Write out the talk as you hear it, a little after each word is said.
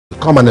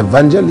Become an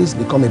evangelist,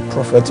 become a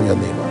prophet to your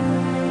neighbor.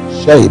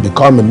 Share it,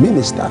 become a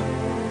minister.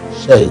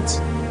 Share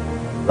it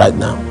right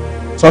now.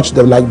 Touch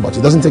the like button.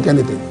 It doesn't take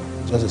anything.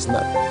 Just a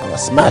snap or a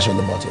smash on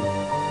the button.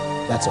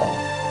 That's all.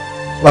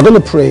 So we're going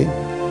to pray,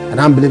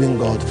 and I'm believing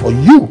God for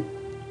you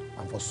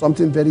and for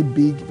something very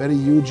big, very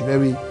huge,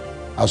 very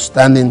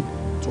outstanding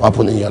to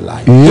happen in your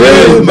life.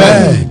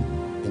 Amen.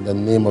 In the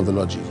name of the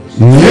Lord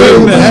Jesus.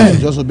 Amen.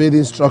 Just obey the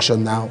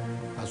instruction now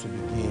as we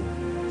begin.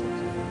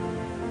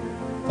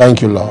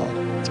 Thank you, Lord.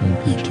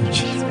 Thank you,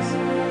 Jesus.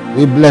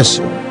 We bless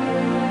you.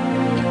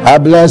 I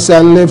bless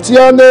and lift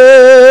your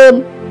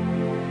name.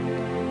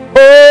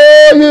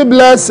 Oh, you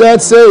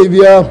blessed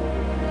Savior.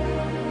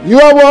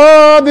 You are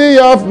worthy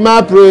of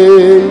my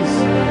praise.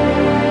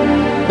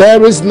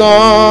 There is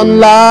none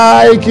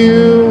like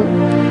you.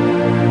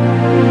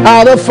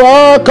 At the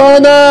four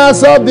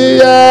corners of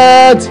the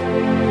earth,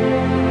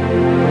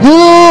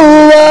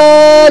 you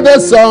are the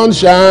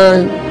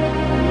sunshine.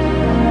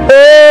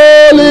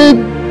 Holy,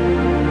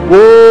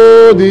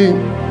 worthy,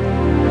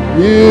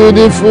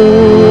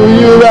 beautiful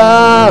you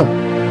are.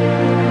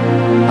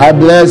 I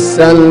bless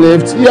and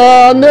lift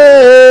your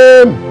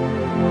name.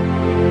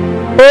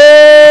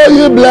 Oh,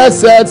 you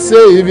blessed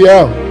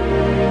Savior.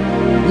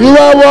 You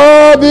are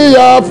worthy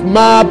of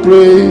my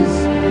praise.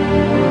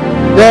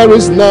 There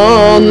is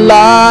none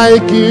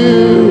like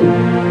you.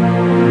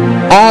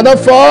 At the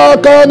four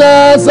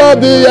corners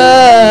of the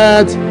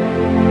earth,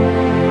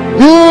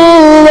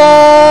 you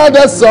are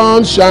the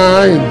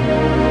sunshine.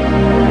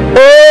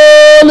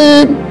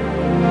 Holy,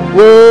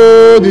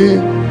 worthy,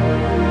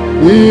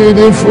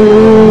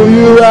 beautiful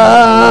you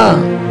are.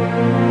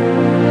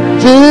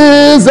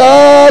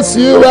 Jesus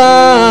you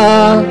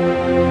are.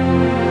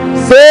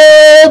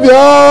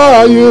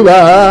 Savior you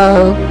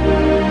are.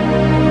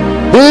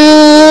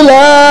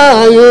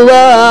 Healer you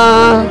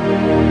are.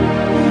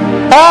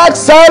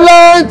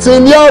 Excellent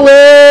in your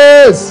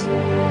ways.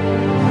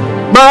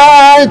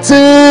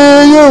 Mighty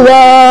you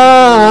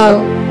are.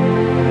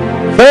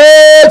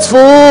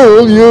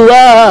 Faithful you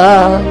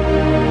are.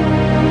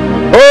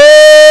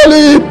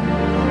 Holy,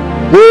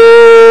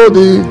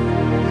 worthy,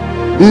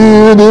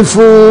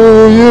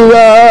 beautiful you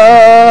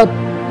are.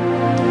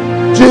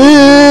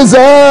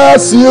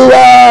 Jesus you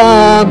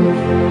are.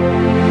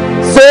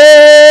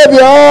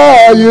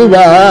 Savior you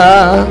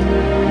are.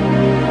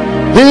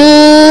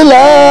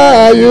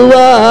 Healer you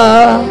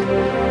are.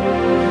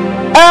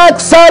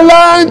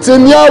 Excellent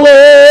in your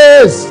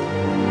ways.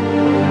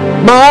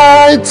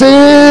 Mighty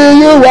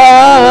you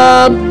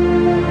are.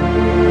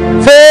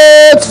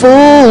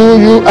 Faithful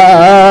you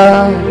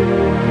are.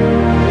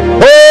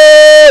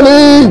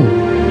 Holy,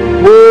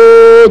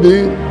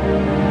 worthy,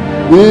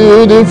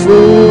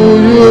 beautiful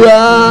you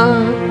are.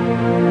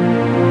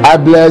 I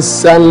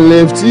bless and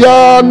lift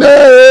your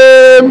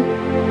name.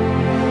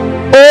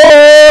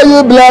 Oh,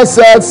 you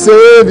blessed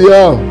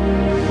Savior.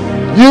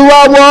 You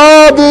are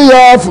worthy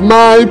of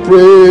my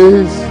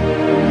praise.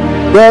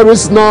 There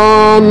is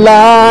none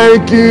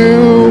like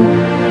you.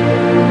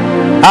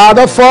 At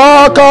the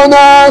four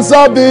corners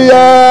of the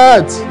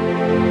earth,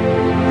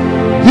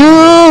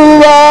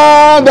 you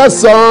are the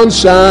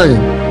sunshine.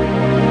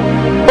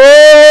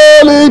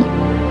 Holy,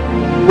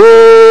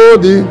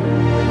 worthy,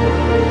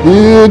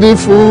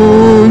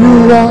 beautiful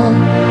you are.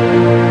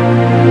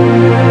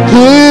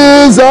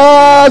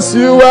 Jesus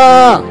you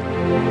are.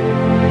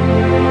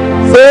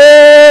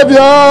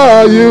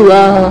 Savior you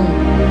are.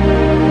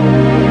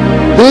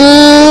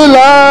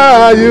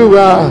 Healer you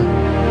are.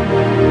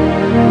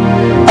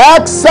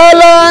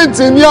 Excellent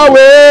in your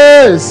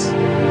ways.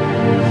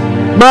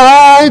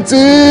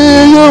 Mighty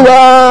you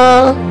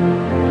are.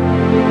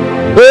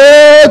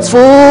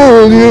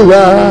 Faithful you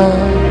are.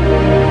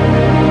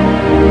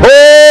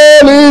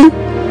 Holy,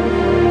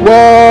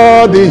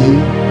 worthy,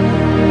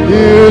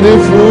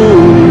 beautiful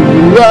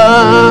you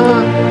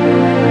are.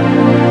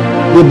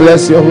 We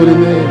bless your holy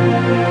name.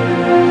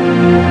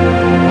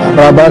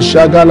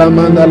 Rabashagala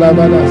mandala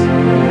balas.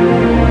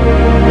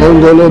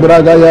 Ongolo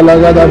braga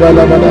yalagada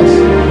balabalas.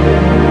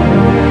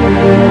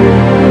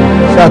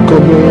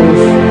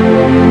 Sakobos.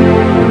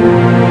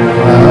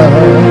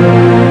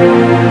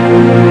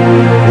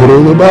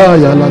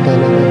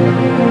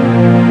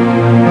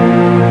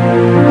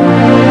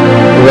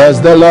 Bless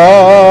the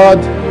Lord,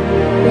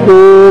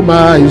 oh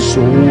my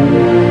soul.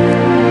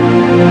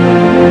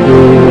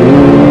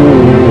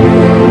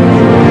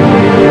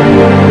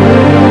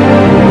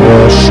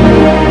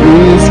 Worship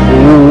His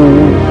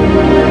holy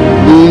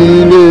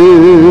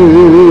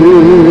name.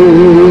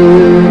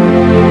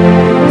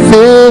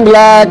 Sing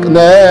like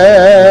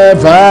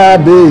never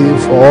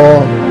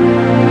before.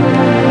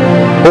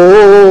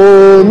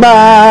 Oh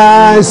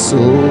my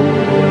soul,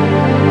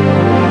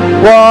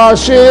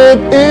 worship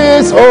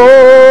His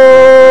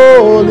holy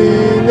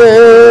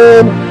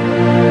name.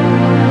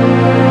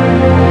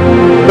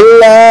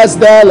 Bless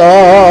the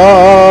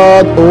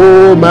Lord,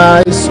 oh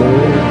my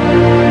soul.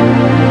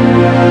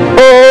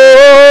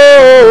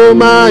 Oh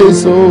my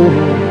soul,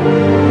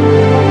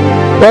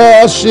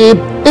 worship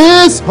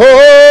His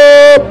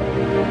holy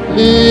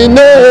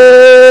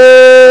name.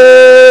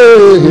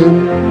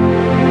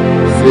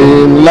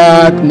 Sing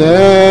like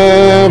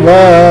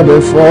never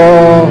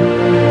before.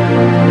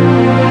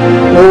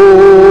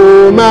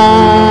 Oh,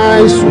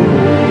 my soul,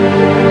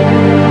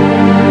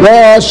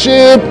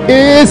 worship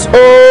His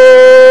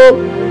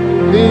holy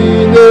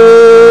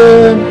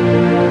name.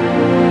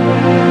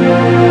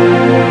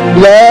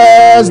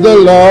 Bless the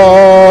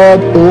Lord,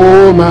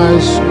 oh my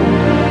soul.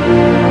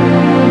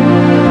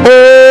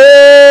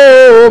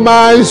 Oh,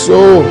 my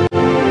soul,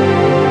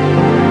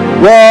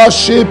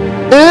 worship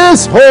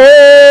His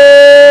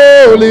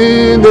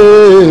holy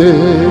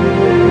name,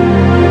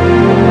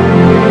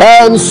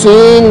 and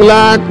sing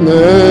like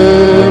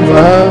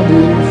never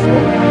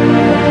before.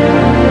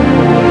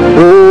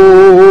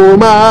 Oh,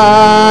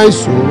 my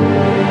soul,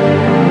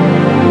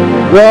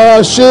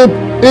 worship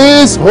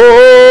His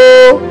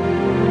holy.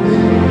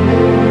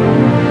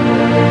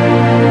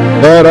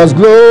 Let us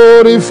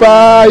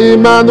glorify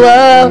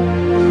Emmanuel.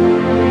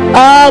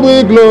 I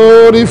will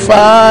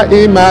glorify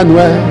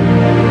Emmanuel.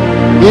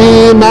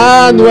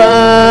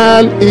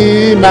 Emmanuel,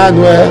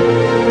 Emmanuel.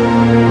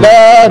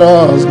 Let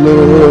us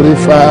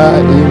glorify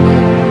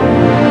Emmanuel.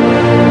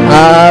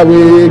 I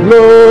will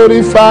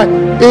glorify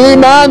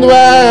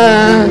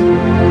Emmanuel.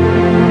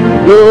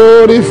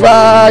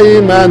 Glorify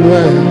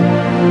Emmanuel.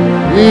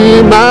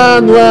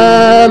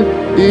 Emmanuel,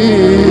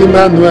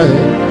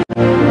 Emmanuel.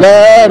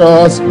 Let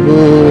us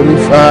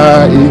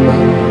glorify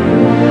Emmanuel.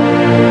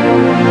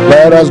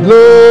 Let us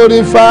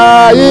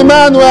glorify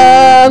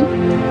Emmanuel.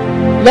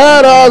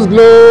 Let us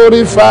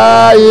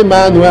glorify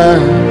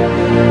Emmanuel.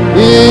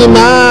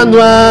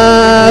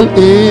 Emmanuel,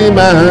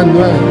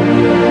 Emmanuel.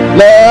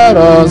 Let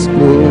us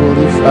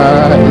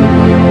glorify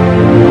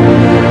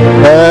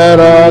Emmanuel. Let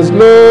us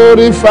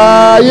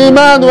glorify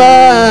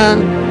Emmanuel.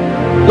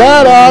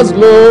 Let us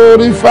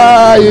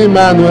glorify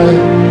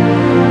Emmanuel.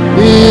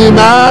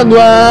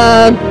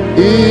 Emmanuel,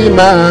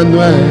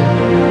 Emmanuel,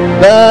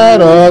 let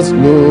us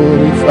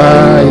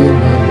glorify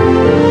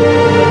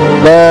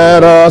Emmanuel.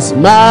 Let us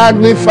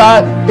magnify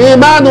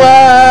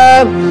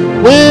Emmanuel.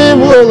 We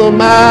will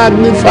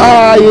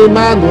magnify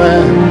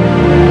Emmanuel.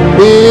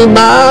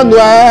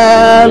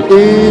 Emmanuel,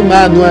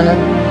 Emmanuel,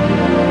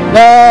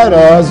 let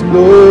us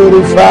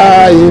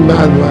glorify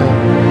Emmanuel.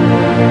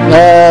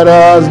 Let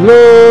us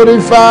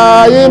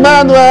glorify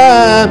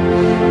Emmanuel.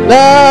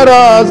 Let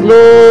us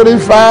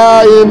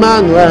glorify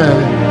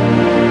Emmanuel.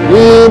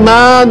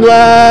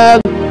 Emmanuel,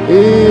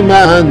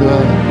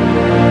 Emmanuel.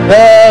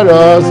 Let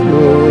us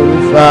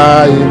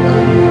glorify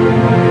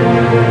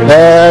Emmanuel.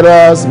 Let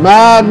us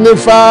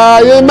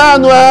magnify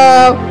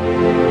Emmanuel.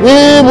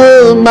 We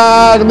will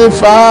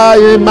magnify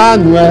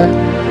Emmanuel.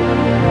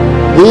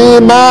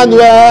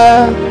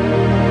 Emmanuel,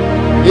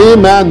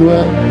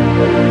 Emmanuel.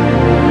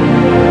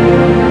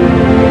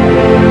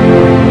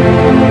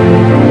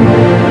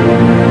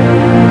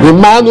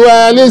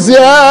 Emmanuel is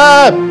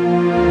here.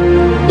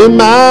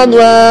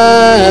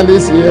 Emmanuel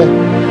is here.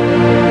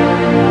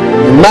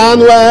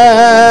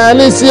 Emmanuel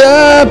is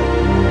here.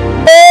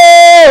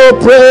 Oh,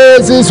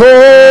 praise His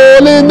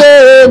holy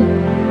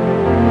name.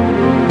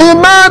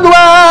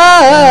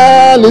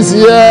 Emmanuel is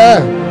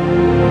here.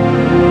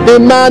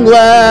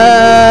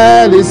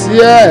 Emmanuel is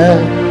here.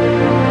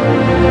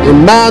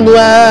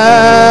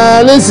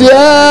 Emmanuel is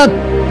here.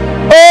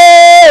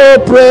 Oh,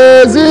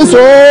 praise His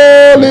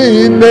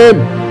holy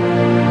name.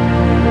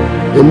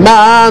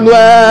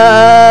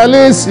 Emmanuel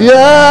is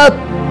here.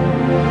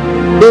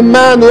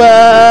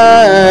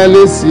 Emmanuel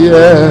is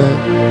here.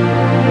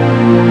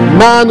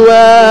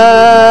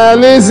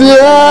 Emmanuel is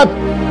here.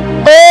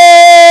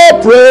 Oh,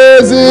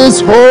 praise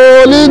His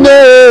holy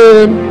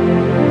name.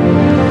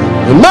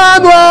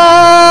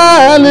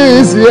 Emmanuel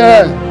is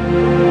here.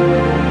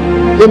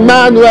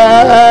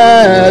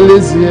 Emmanuel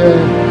is here.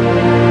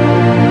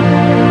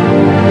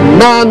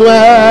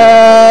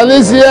 Emmanuel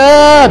is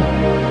here.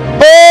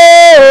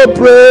 Oh,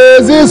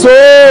 praise His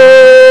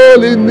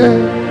holy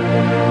name.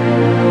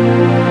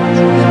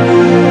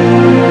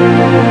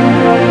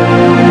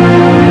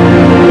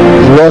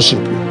 Worship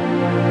you.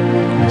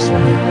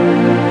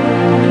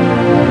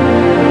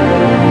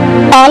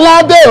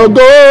 Aládé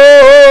ògo.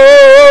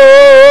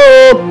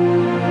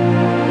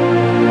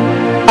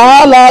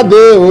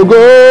 Aládé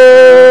ògo.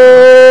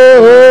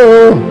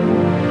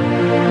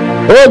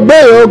 Ó gbé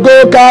ògo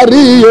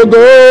kárí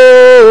ògo.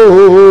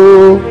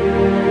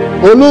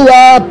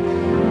 Olúwa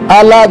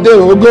aládé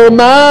ògo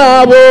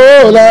máa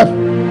wólẹ̀.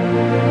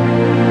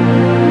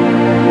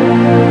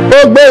 Ó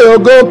gbé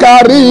ògo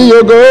kárí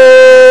ògo.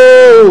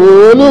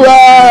 Olúwa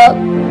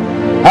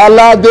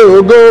aládé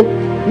ògo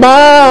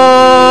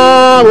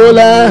máa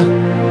wólẹ̀.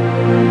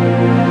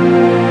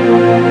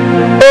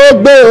 Ó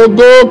gbé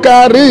ògo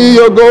kárí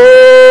ògo.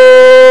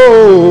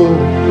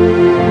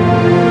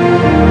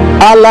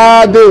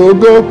 Aládé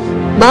ògo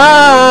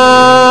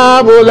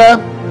máa wólẹ̀.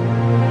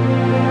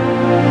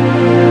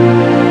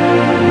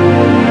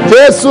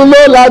 Jésù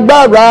ló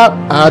lágbára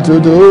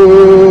àtòdò.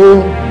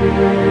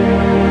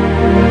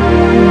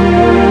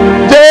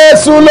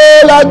 Jésù ló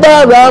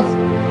lágbára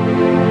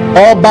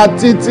ọba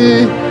títí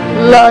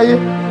láyé.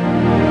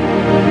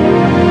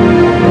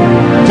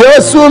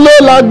 Jésù ló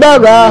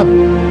lágbára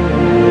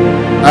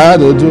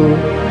àdòdó.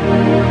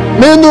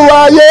 Nínú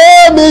ayé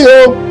mi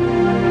o,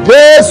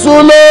 Jésù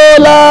ló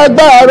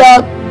lágbára,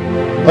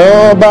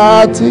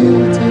 ọba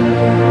títí.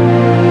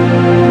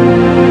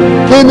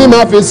 Kí ni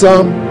màá fi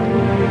san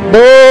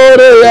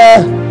lóore rẹ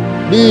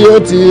bí o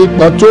ti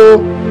pọ̀ tó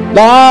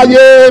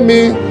láyé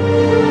mi?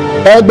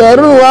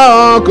 Ẹgbẹ̀rún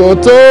ahọ́n kò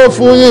tó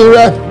fún yín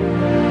rẹ.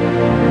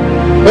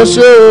 Ó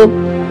ṣe o.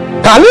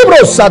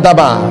 Calibro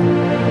Sadaba.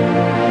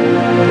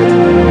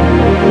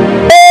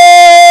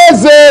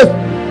 Eze,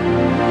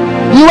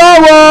 you are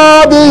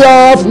worthy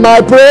of my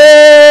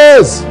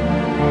praise.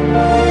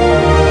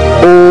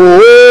 Oh,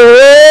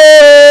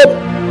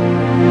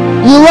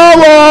 you are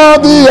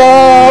worthy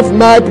of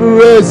my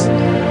praise.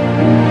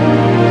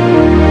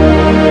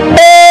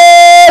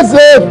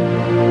 Eze,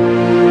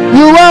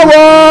 you are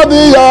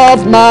worthy of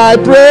my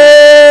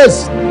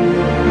praise.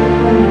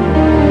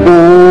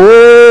 Oh,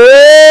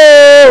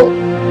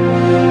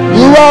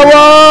 you are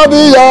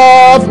worthy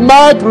of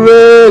my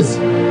praise.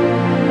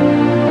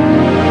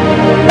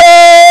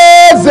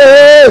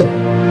 Eze,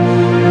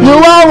 you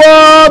are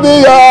worthy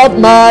of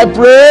my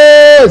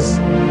praise.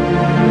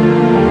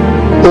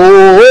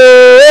 Oh,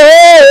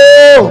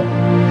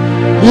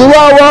 you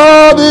are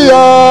worthy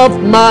of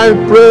my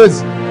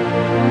praise.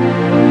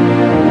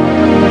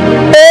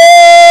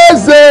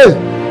 Eze,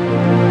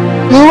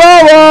 you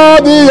are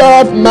worthy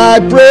of my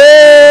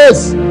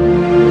praise.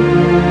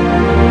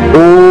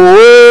 Oh,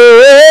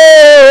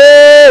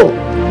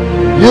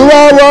 you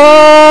are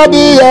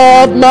worthy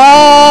of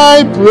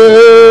my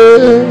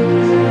praise.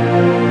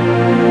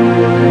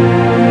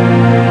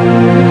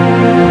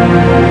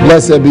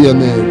 Blessed be your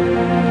name.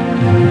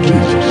 Thank you,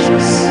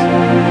 Jesus.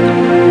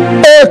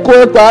 Ekwe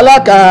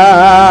palaka,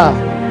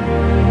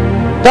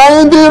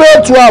 kaindiro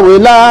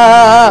tuawela,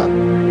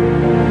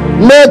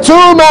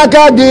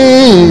 metumakagi.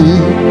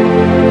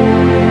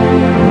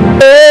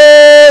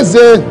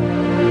 Eze,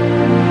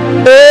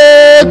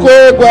 ekwe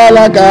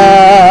palaka,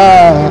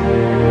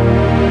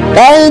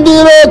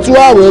 kaindiro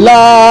tuawela,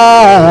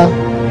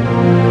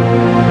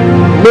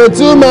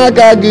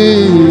 metumakagi.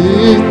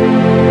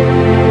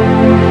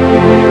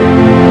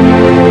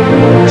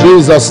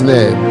 Jesus'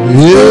 name.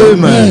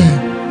 Amen.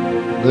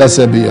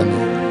 Blessed be your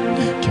name.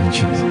 Thank you,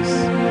 Jesus.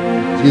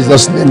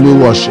 Jesus' name we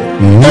worship.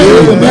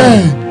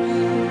 Amen.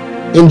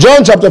 In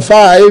John chapter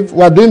 5,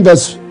 we're doing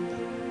verse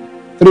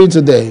 3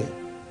 today.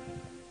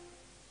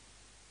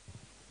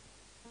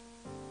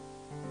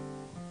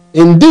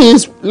 In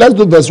this, let's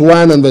do verse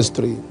 1 and verse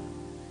 3.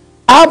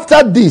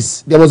 After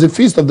this, there was a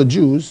feast of the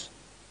Jews,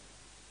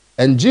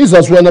 and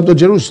Jesus went up to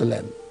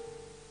Jerusalem.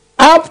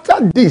 After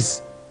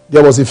this,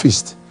 there was a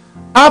feast.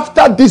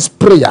 After this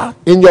prayer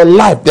in your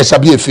life, there shall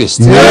be a feast.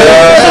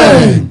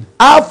 Amen.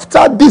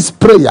 After this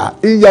prayer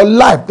in your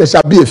life, there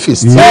shall be a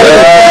feast.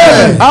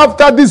 Amen.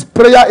 After this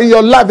prayer in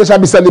your life, there shall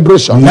be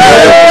celebration.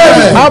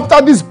 Amen.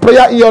 After this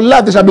prayer in your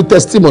life, there shall be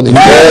testimony.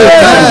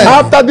 Amen.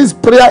 After this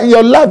prayer in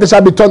your life, there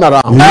shall be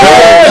turnaround. Amen.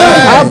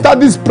 After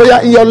this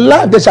prayer in your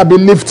life, there shall be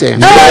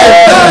lifting.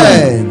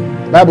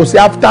 Amen. The Bible says,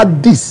 after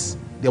this,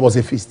 there was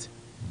a feast.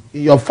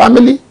 In your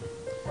family,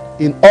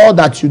 in all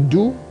that you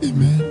do,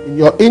 Amen. in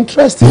your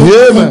interest,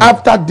 Amen.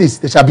 after this,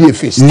 there shall be a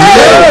feast.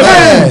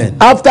 Amen.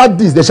 After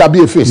this, there shall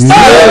be a feast.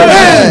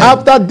 Amen.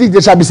 After this,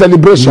 there shall be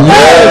celebration.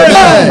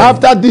 Amen.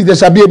 After this, there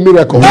shall be a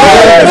miracle.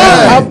 Amen.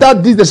 After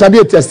this, there shall be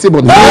a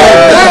testimony.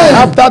 Amen.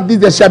 After this,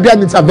 there shall be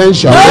an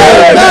intervention.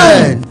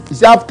 Amen. You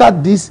see, after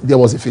this, there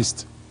was a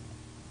feast.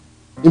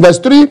 In verse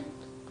 3,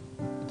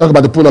 talk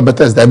about the pool of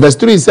Bethesda. In verse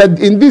 3, he said,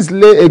 in this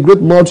lay a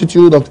great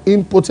multitude of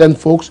impotent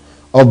folks,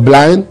 of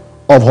blind,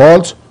 of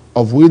halt,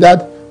 of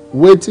withered,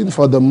 waiting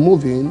for the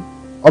moving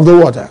of the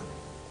water.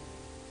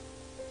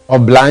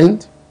 Of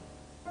blind,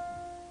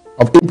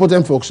 of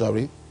impotent folk,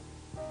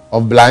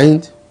 of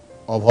blind,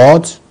 of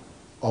halt,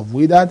 of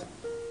withered,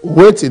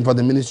 waiting for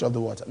the ministry of the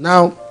water.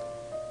 Now,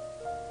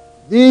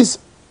 these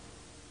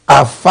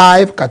are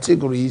 5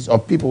 categories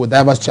of people with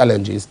diverse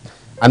challenges,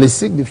 and it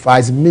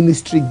signifies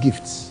ministry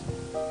gifts.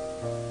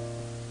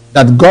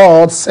 That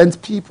God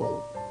sent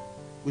people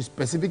with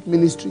specific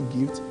ministry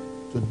gifts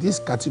to this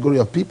category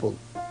of people.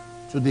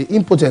 To the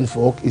impotent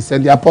folk, he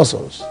sent the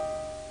apostles.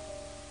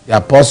 The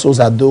apostles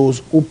are those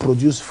who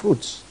produce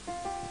fruits.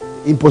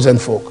 The impotent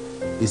folk,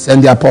 he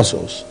sent the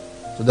apostles.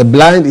 To the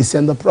blind, he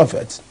sent the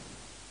prophets.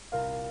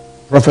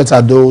 Prophets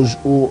are those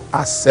who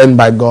are sent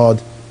by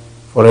God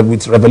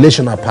with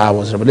revelational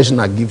powers,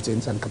 revelational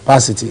giftings and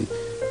capacity,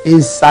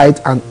 insight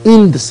and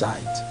in the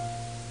sight.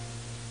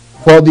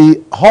 For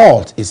the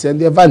halt, he sent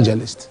the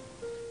evangelist.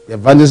 The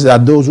evangelists are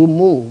those who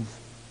move.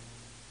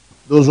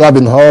 Those who have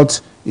been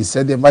halt, he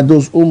said,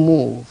 those who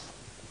move.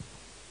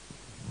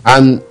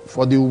 And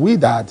for the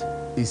withered,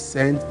 he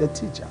sent the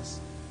teachers.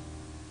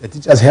 The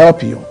teachers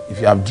help you.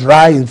 If you are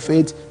dry in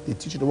faith, they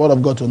teach you the word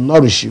of God to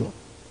nourish you.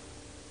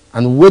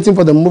 And waiting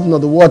for the movement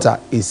of the water,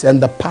 he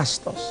sent the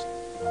pastors.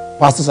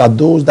 Pastors are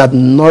those that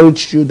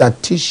nourish you,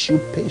 that teach you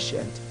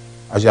patience.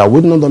 As you are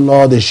waiting on the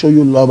Lord, they show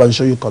you love and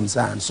show you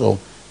concern. So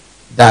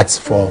that's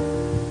for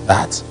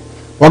that.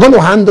 We're going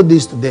to handle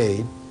this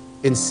today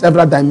in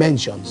several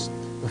dimensions.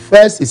 The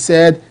first, he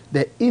said,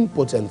 the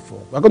impotent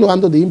folk. We're going to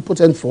handle the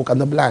impotent folk and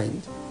the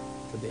blind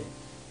today.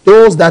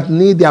 Those that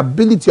need the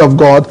ability of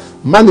God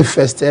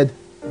manifested,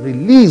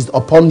 released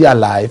upon their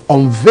life,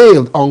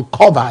 unveiled,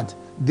 uncovered,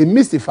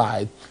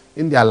 demystified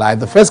in their life.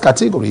 The first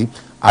category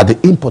are the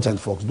impotent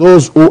folks,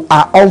 those who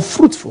are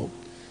unfruitful.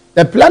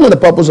 The plan and the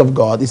purpose of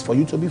God is for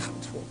you to be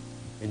fruitful.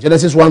 In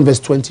Genesis 1 verse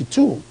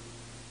 22,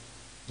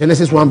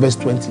 Genesis 1 verse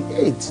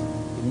 28,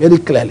 he made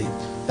it clearly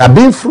that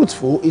being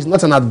fruitful is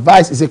not an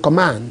advice, it's a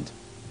command.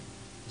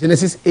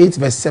 Genesis 8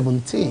 verse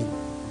 17,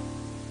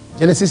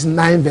 Genesis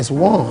 9 verse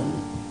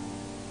 1,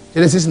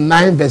 Genesis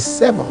 9 verse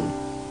 7.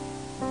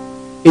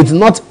 It's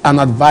not an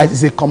advice,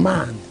 it's a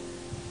command.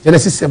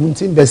 Genesis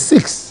 17 verse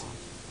 6,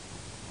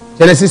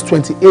 Genesis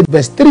 28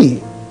 verse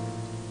 3,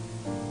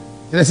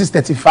 Genesis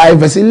 35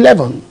 verse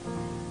 11.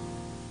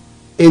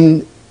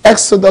 In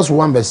Exodus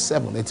 1 verse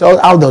 7, it tells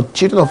how the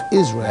children of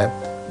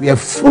Israel were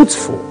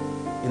fruitful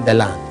in the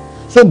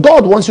land. So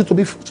God wants you to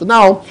be fruitful.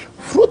 Now,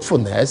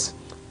 fruitfulness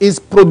is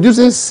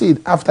producing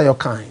seed after your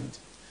kind.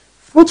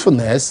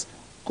 Fruitfulness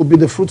could be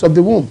the fruit of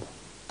the womb,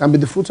 can be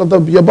the fruit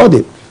of your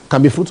body,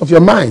 can be fruit of your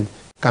mind,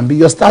 can be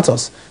your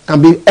status,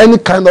 can be any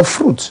kind of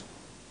fruit,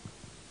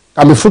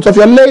 can be fruit of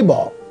your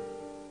labor.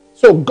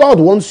 So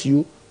God wants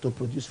you to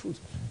produce fruit.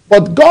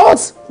 But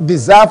God's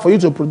desire for you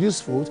to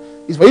produce fruit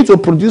is for you to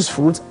produce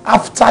fruit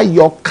after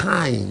your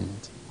kind.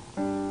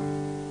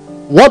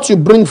 What you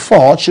bring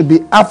forth should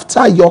be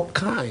after your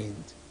kind.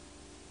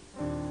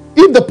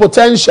 If the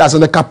potentials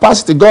and the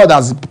capacity God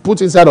has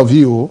put inside of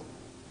you,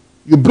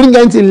 you bring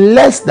anything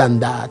less than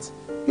that,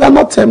 you are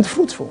not termed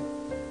fruitful.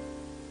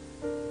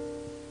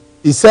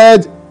 He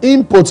said,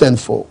 impotent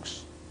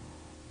folks.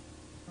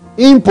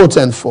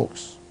 Impotent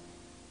folks.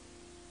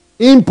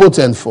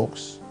 Impotent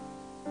folks.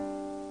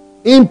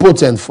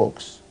 Impotent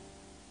folks.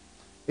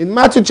 In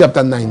Matthew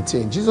chapter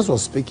 19, Jesus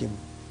was speaking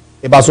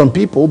about some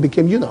people who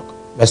became eunuch.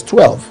 Verse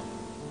 12.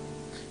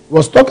 He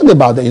was talking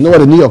about that. You know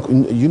what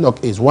a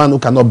eunuch is? One who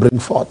cannot bring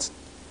forth.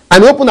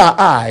 And he opened our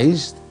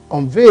eyes,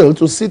 unveiled,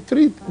 to see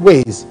three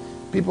ways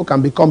people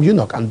can become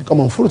eunuch and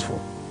become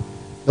unfruitful.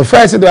 The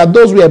first is there are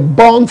those who are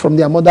born from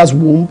their mother's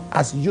womb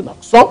as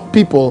eunuchs. Some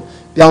people,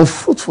 their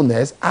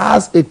unfruitfulness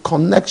has a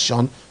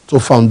connection to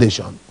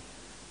foundation.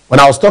 When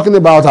I was talking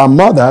about our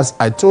mothers,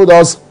 I told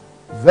us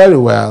very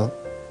well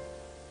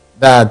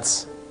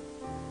that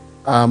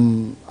our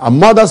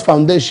mother's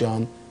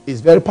foundation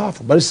is very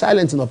powerful, very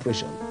silent in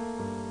operation.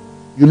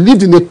 You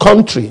lived in a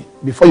country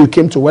before you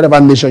came to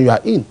whatever nation you are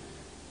in,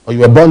 or you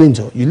were born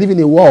into. You live in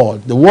a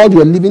world. The world you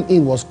were living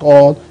in was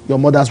called your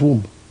mother's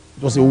womb.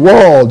 It was a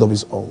world of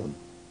its own.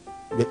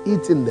 You were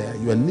eating there,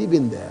 you were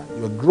living there,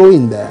 you were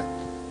growing there,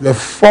 you were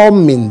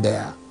forming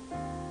there.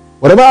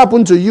 Whatever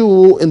happened to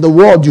you in the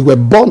world you were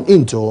born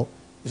into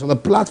is on the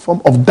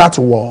platform of that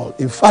world.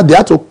 In fact, they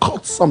had to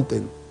cut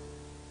something.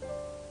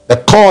 The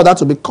cord had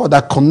to be cut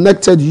that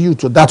connected you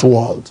to that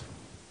world.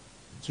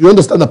 So you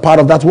understand the power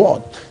of that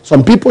word.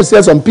 Some people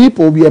say some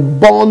people were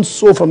born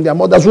so from their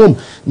mother's womb,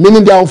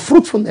 meaning their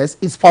unfruitfulness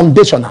is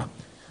foundational.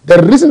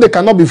 The reason they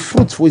cannot be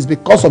fruitful is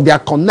because of their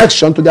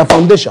connection to their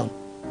foundation.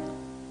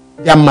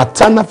 Their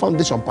maternal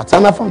foundation,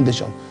 paternal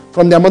foundation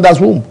from their mother's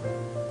womb.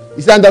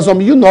 He said there's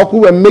some eunuch who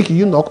will make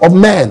eunuch of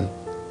men.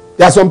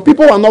 There are some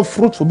people who are not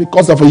fruitful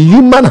because of a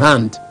human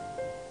hand.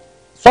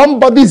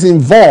 Somebody is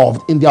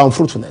involved in their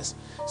unfruitfulness.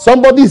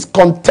 Somebody is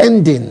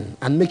contending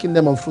and making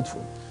them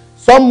unfruitful.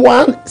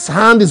 Someone's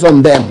hand is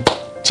on them,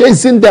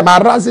 chasing them,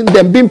 harassing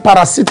them, being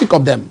parasitic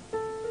of them.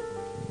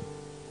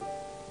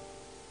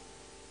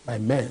 By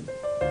men.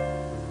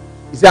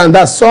 He said, and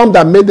there's some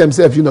that made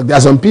themselves, there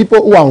are some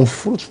people who are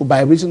unfruitful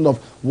by reason of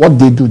what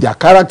they do, their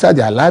character,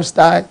 their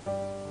lifestyle,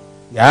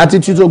 their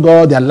attitude to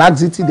God, their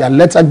laxity, their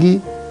lethargy,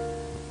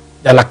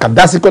 their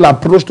lackadaisical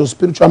approach to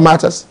spiritual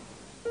matters.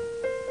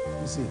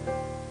 You see.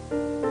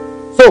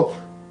 So,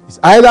 it's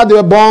either they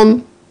were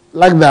born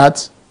like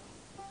that,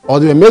 or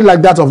they were made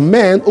like that of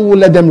men who will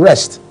let them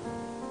rest,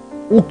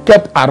 who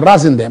kept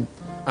harassing them.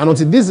 And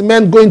until these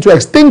men go into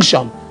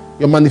extinction,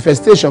 your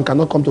manifestation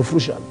cannot come to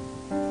fruition.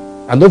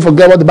 And don't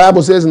forget what the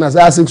Bible says in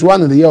Isaiah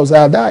 6:1, in the year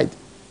Uzziah died,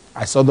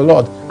 I saw the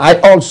Lord. I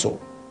also.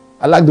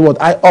 I like the word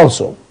I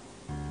also.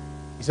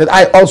 He said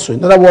I also.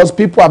 In other words,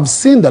 people have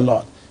seen the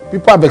Lord.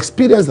 People have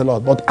experienced the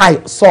Lord, but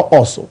I saw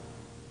also.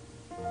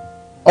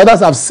 Others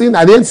have seen,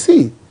 I didn't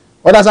see.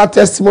 Others had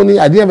testimony,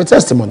 I didn't have a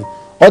testimony.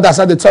 Others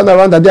had the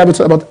turnaround, I didn't have a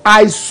turnaround, but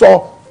I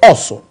saw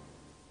also.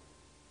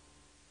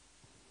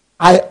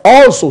 I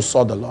also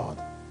saw the Lord.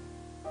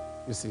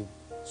 You see.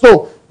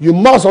 So, you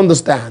must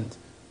understand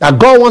that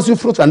God wants you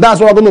fruitful, and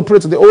that's what we're going to pray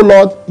today. Oh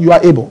Lord, you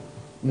are able.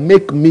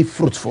 Make me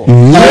fruitful.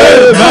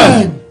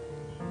 Amen.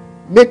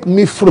 Make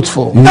me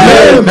fruitful.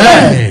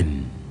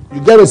 Amen. You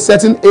get a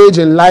certain age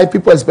in life,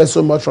 people expect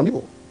so much from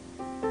you.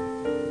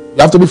 You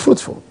have to be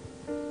fruitful.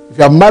 If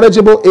you have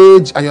marriageable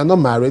age and you're not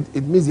married,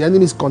 it means the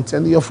enemy is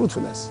contending your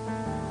fruitfulness.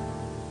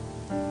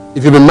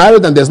 If you've been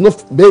married and there's no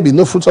baby,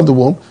 no fruits of the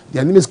womb, the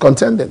enemy is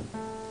contending.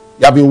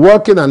 You have been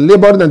working and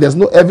laboring and there's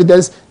no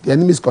evidence, the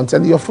enemy is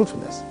contending your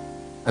fruitfulness.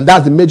 And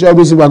that's the major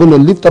reason we're going to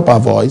lift up our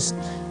voice.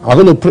 And we're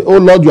going to pray, oh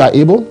Lord, you are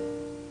able.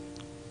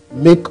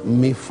 make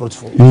me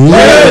fruitful.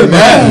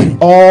 Amen. In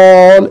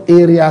all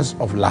areas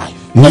of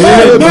life.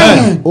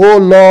 Amen. Oh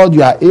Lord,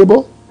 you are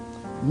able.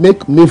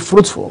 Make me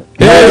fruitful.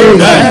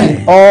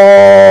 Amen. In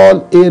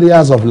all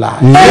areas of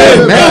life.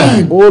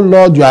 Amen. Oh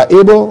Lord, you are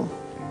able.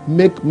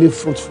 Make me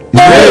fruitful.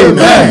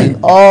 Amen. In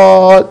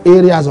all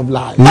areas of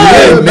life.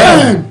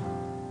 Amen.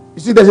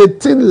 You see, there's a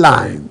thin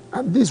line,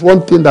 and this is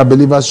one thing that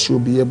believers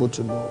should be able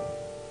to know.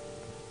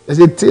 There's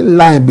a thin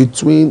line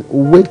between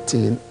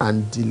waiting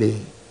and delay.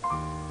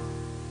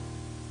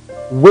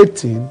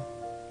 Waiting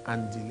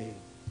and delay.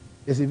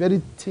 There's a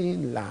very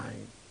thin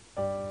line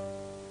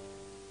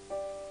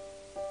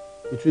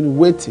between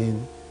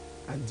waiting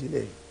and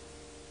delay.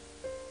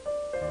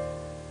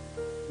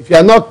 If you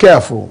are not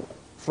careful,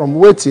 from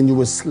waiting you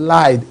will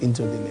slide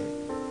into delay.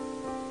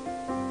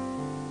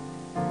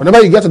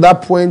 Whenever you get to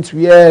that point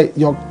where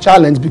your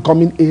challenge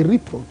becoming a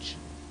reproach,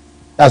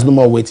 that's no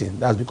more waiting,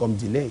 that's become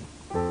delay.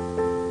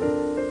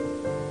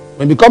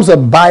 When it becomes a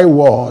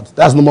byword,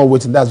 that's no more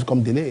waiting, that's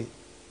become delay.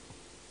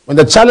 When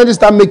the challenges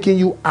start making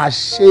you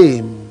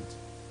ashamed,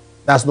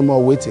 that's no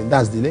more waiting,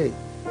 that's delay.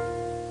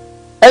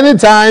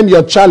 Anytime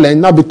your challenge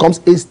now becomes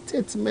a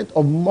statement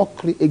of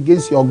mockery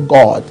against your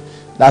God,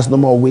 that's no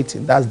more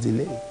waiting, that's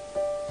delay.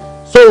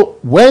 So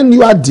when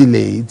you are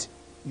delayed,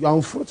 you are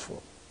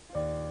unfruitful.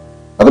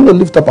 We're going to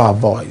lift up our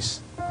voice.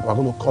 We're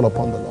going to call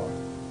upon the Lord.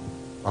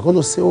 We're going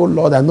to say, oh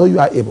Lord, I know you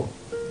are able.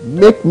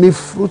 Make me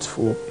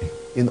fruitful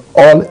in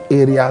all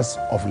areas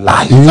of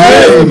life.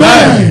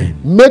 Amen.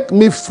 Make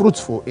me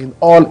fruitful in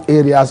all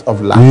areas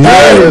of life.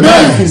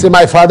 Amen. Say,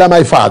 my Father,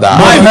 my Father.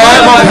 My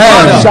Father, my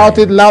Father. Shout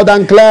it loud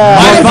and clear.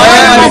 My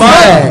Father, my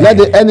Father. Let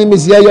the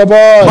enemies hear your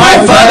voice.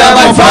 My Father,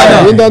 my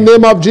Father. In the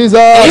name of Jesus.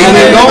 In the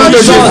name of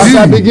Jesus. As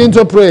I begin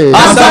to pray.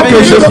 As I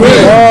begin to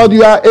pray. Lord,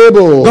 you are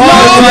able.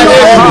 God, you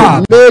are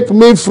able. Make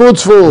me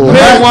fruitful.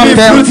 Make me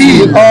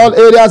fruitful. In all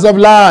areas of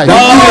life.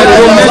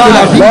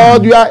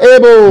 God, you are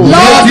able.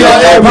 Lord, you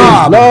are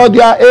able. Lord,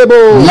 you are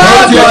able.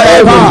 Lord,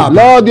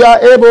 you are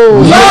able.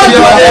 Lord, you are able. Lord,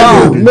 you are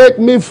able. Make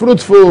me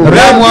fruitful.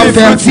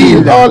 In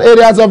all areas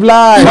of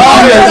life. Lord, you are able.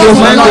 Lord, you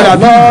are able. Lord, you are able. Lord,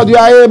 you are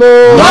able.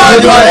 Lord, you are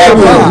able.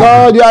 Lord, you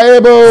are able.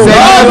 Make me fruitful. Make me fruitful. In all areas of life. In all areas of life. Lord, you are able. Lord, you are able. Lord, you are able. Lord, you are able. Lord, you are able. Lord, you are able. Lord, you are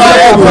able. Lord, you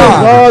are able. Lord, you are able. Lord, you are able.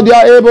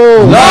 Lord, you are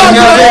able.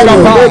 Lord, you are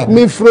able. Make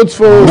me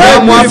fruitful.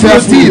 Make me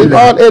fruitful. In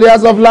all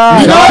areas of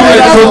life. In all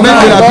areas of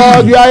life.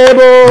 Lord, you are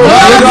able.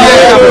 Lord, you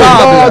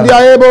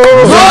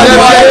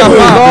are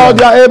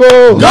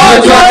able.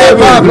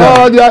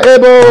 Lord, you are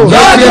able.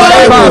 Lord, you are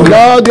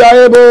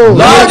able.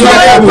 Lord, you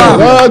are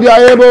able.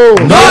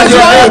 Lord, you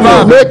are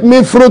able. Make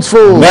me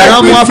fruitful.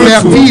 Make me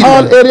fruitful.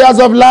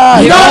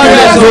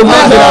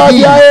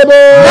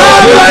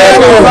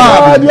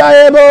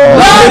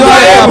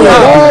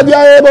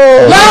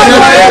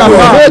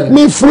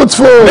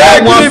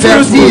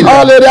 In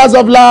all areas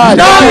of life.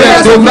 In all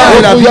areas of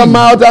life. Open your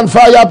mouth and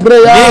fire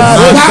prayer.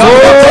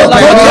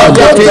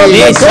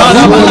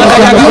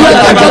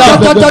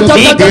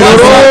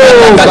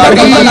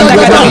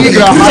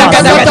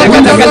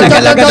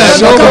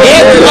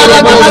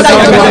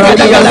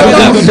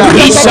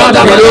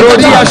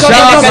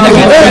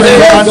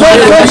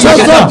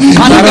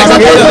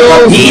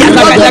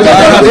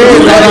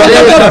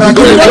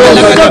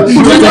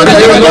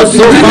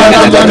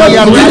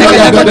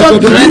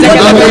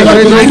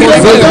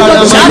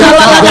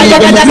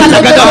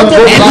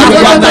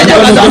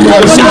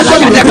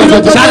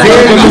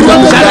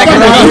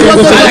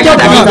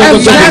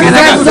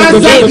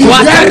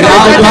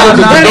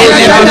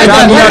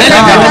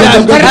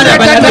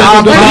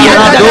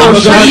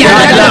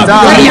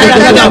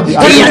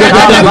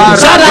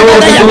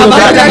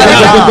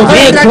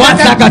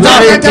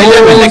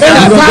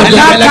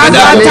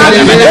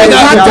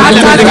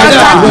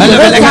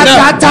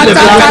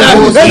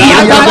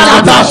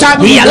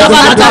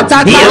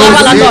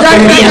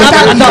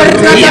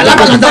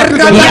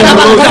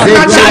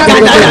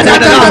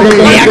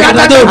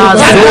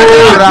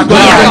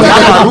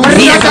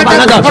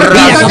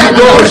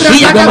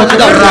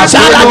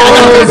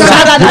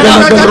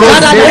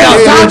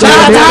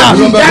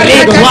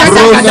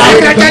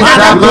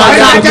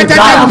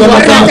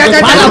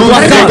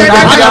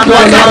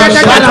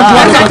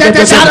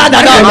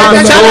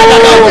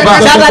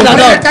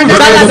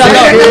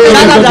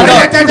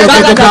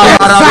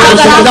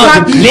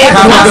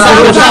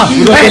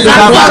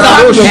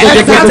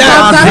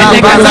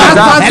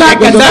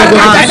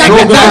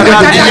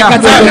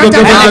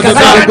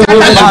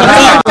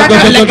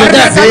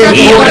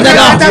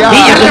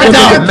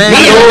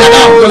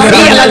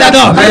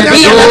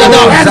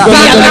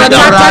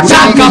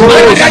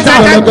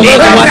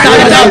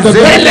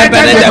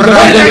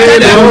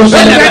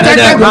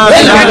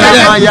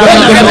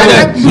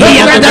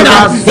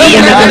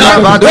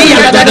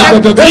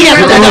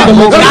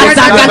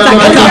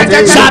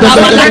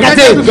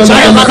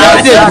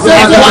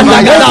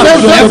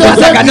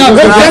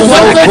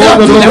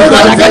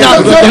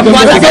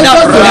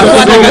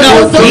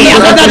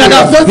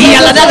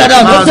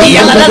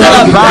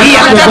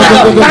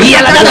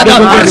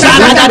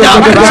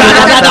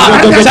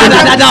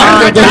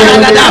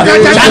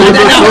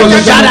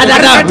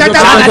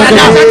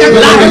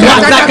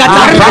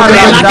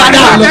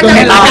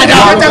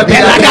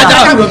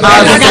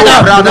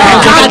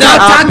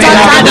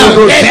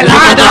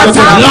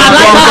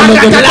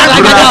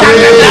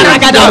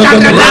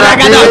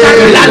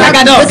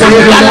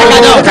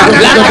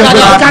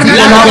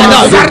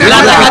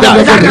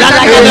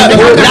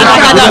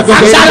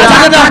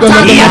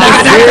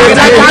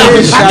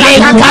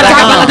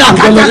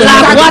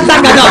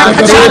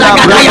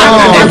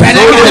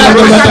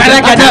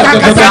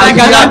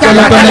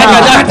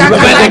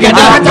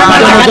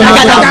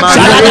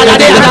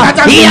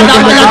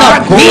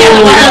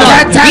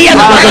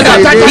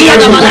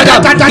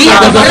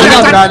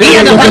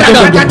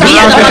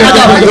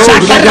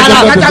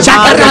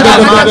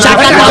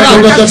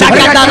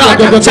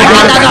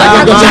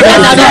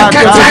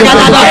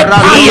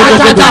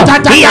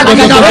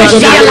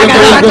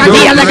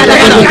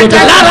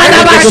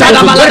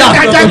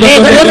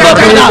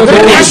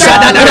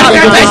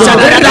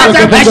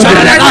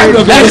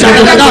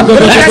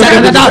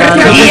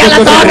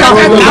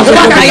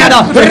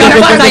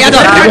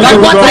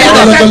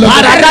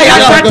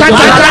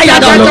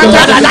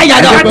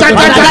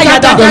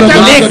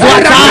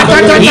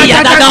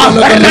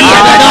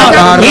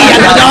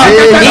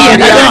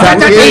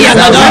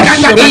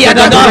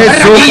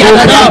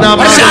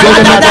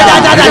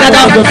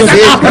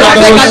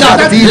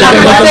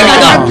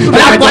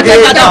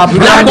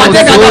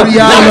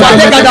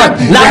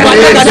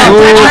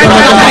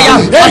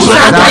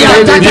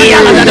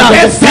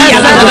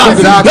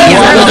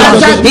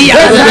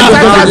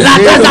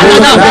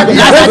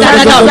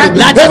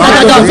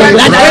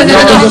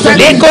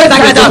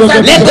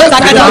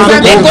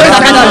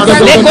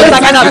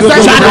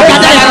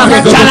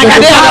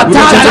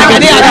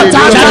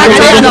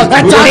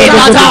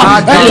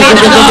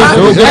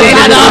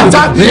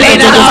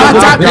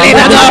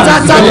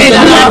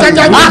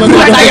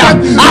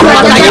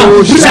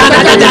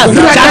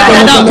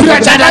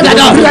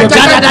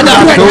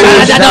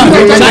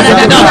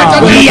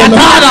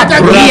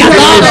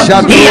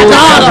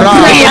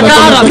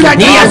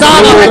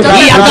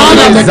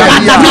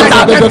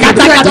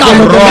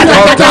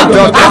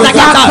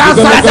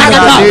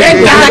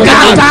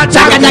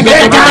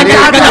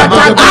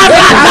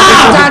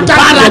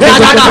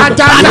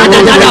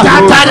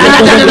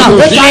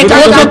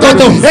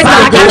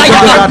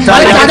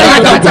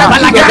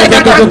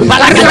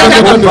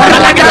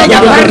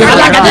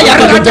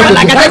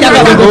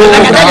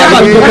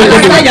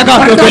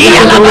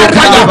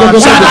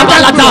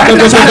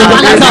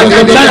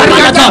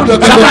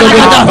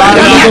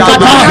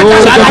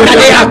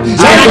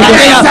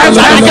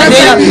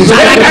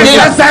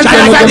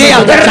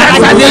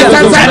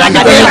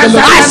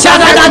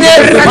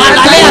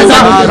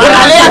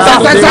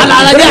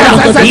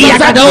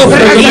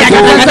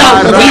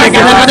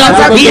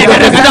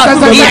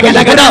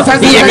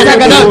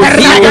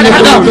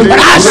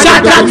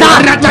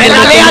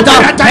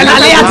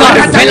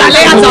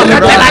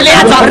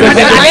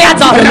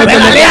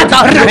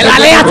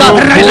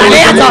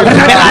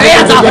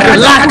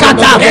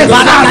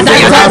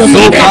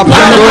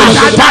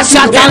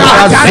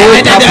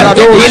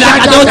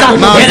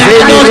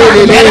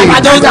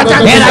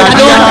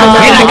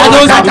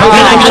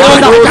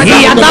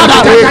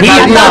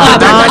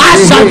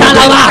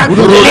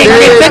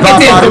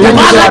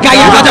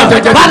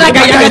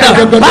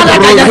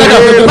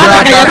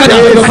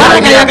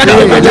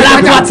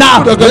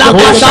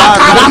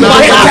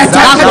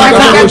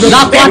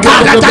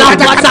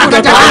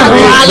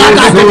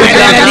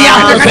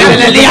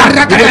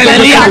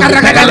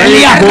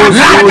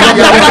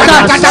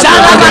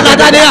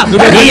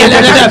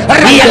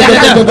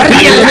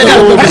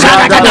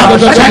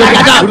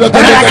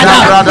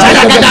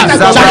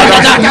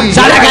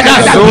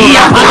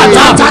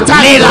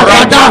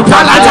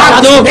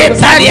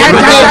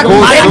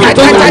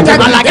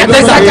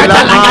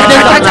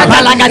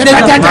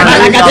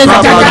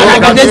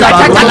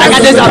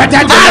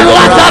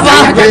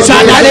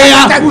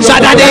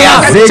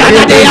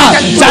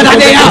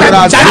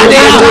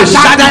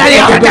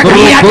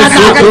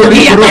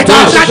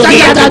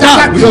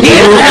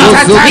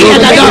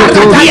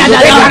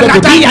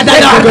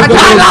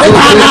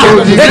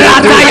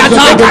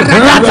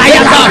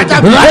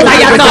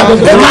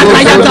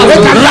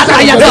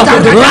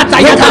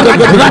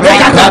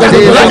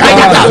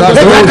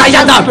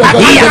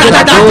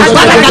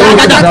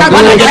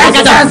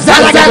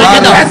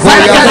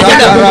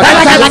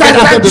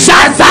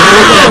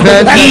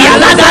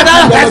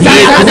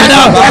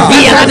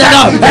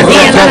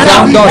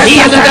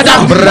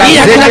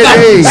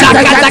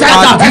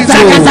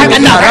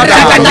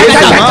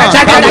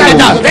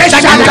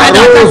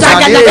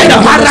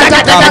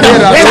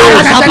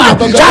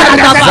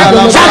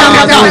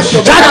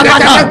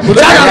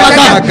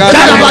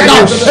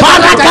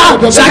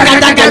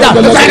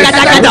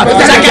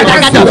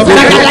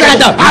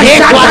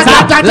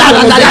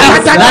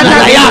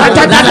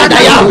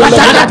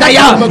 Shut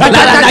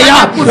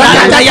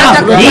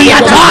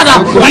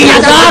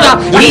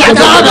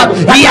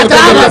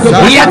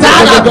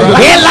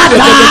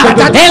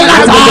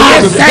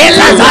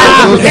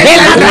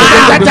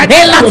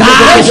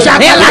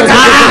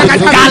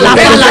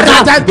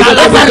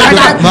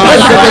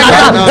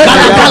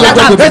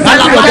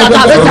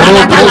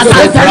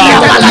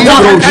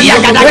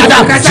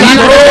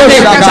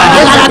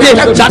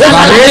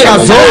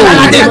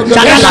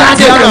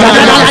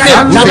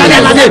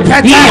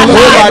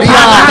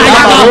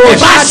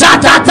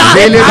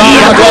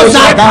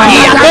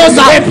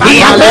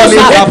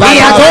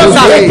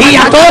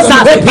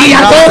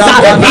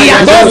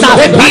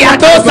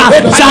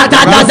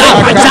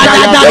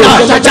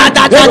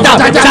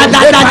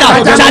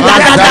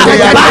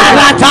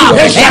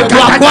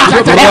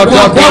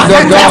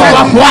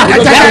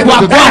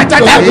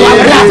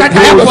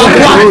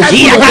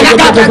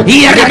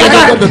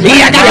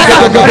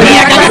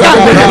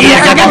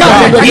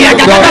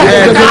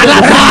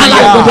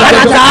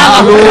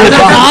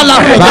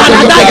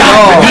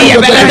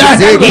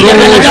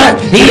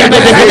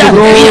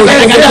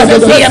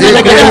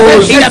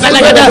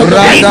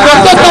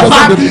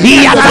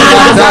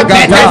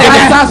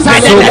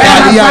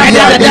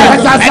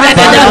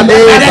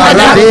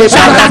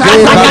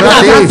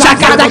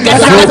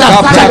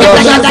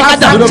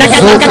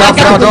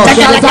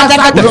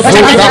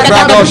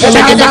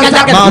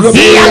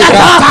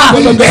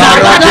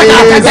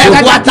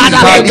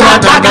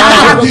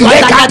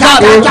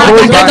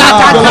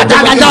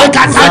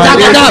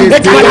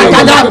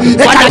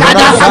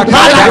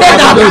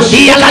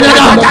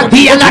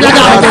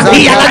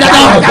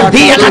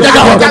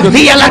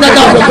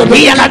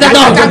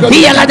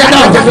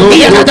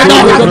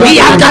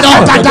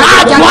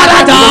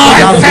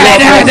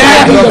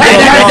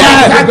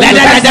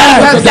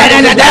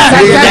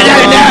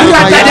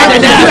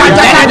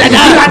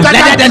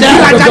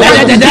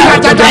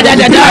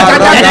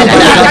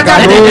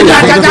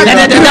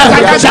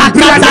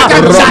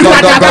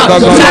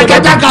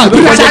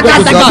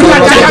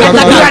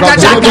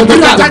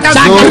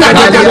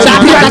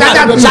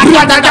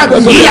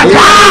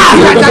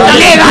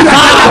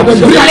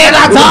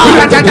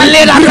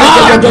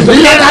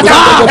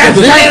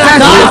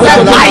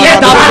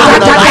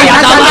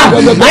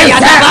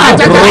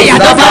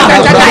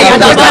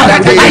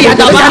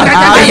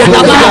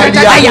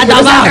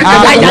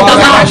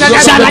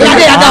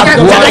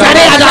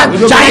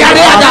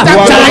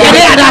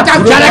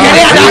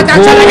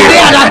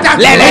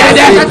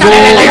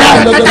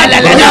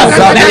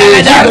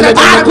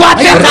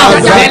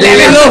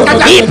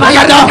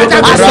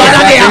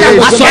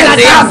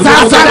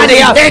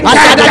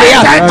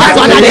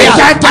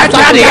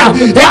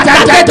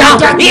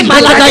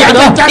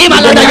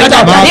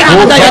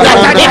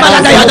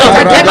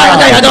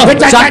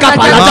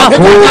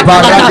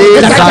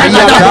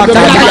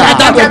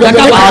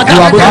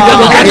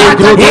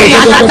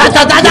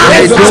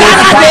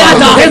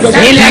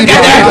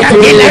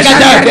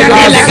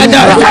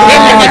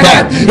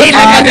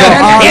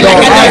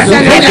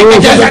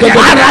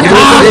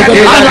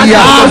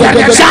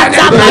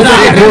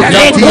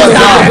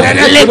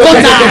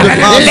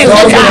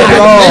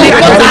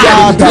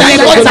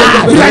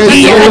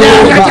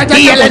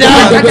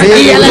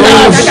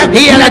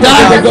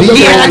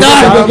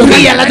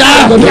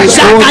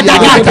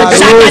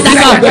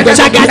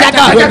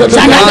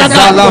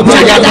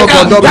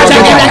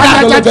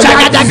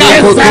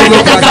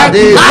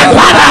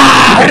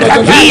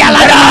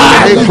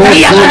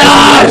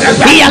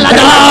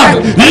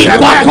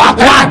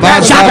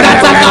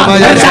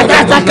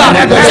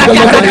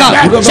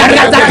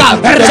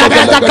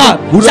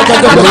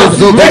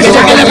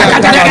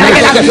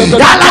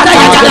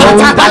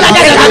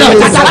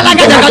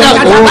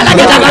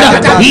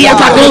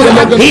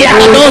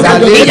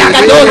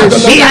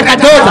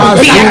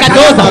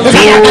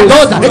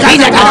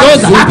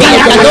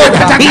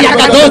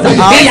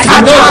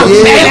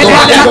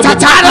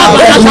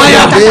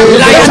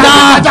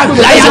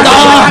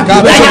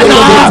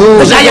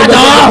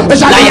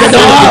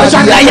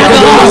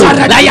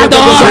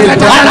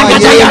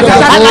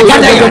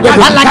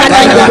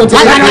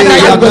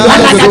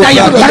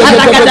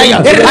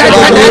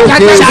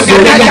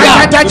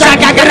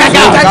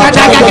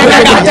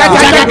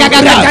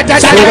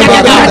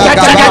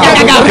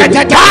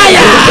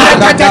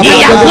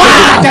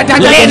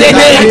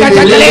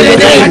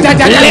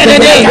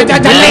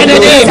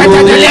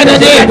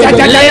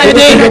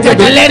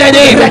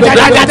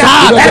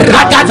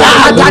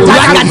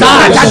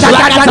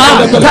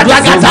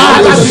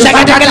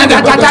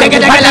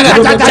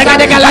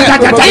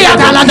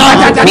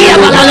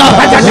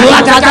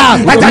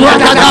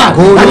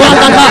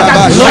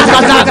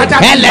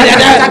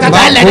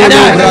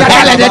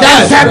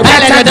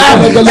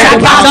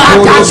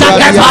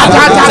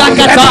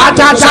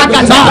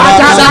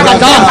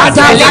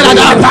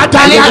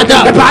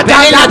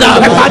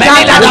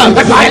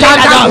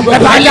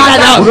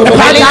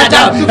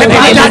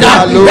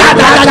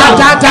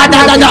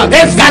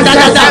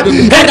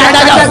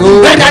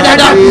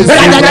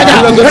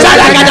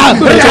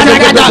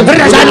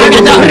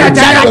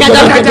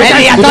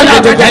Fire!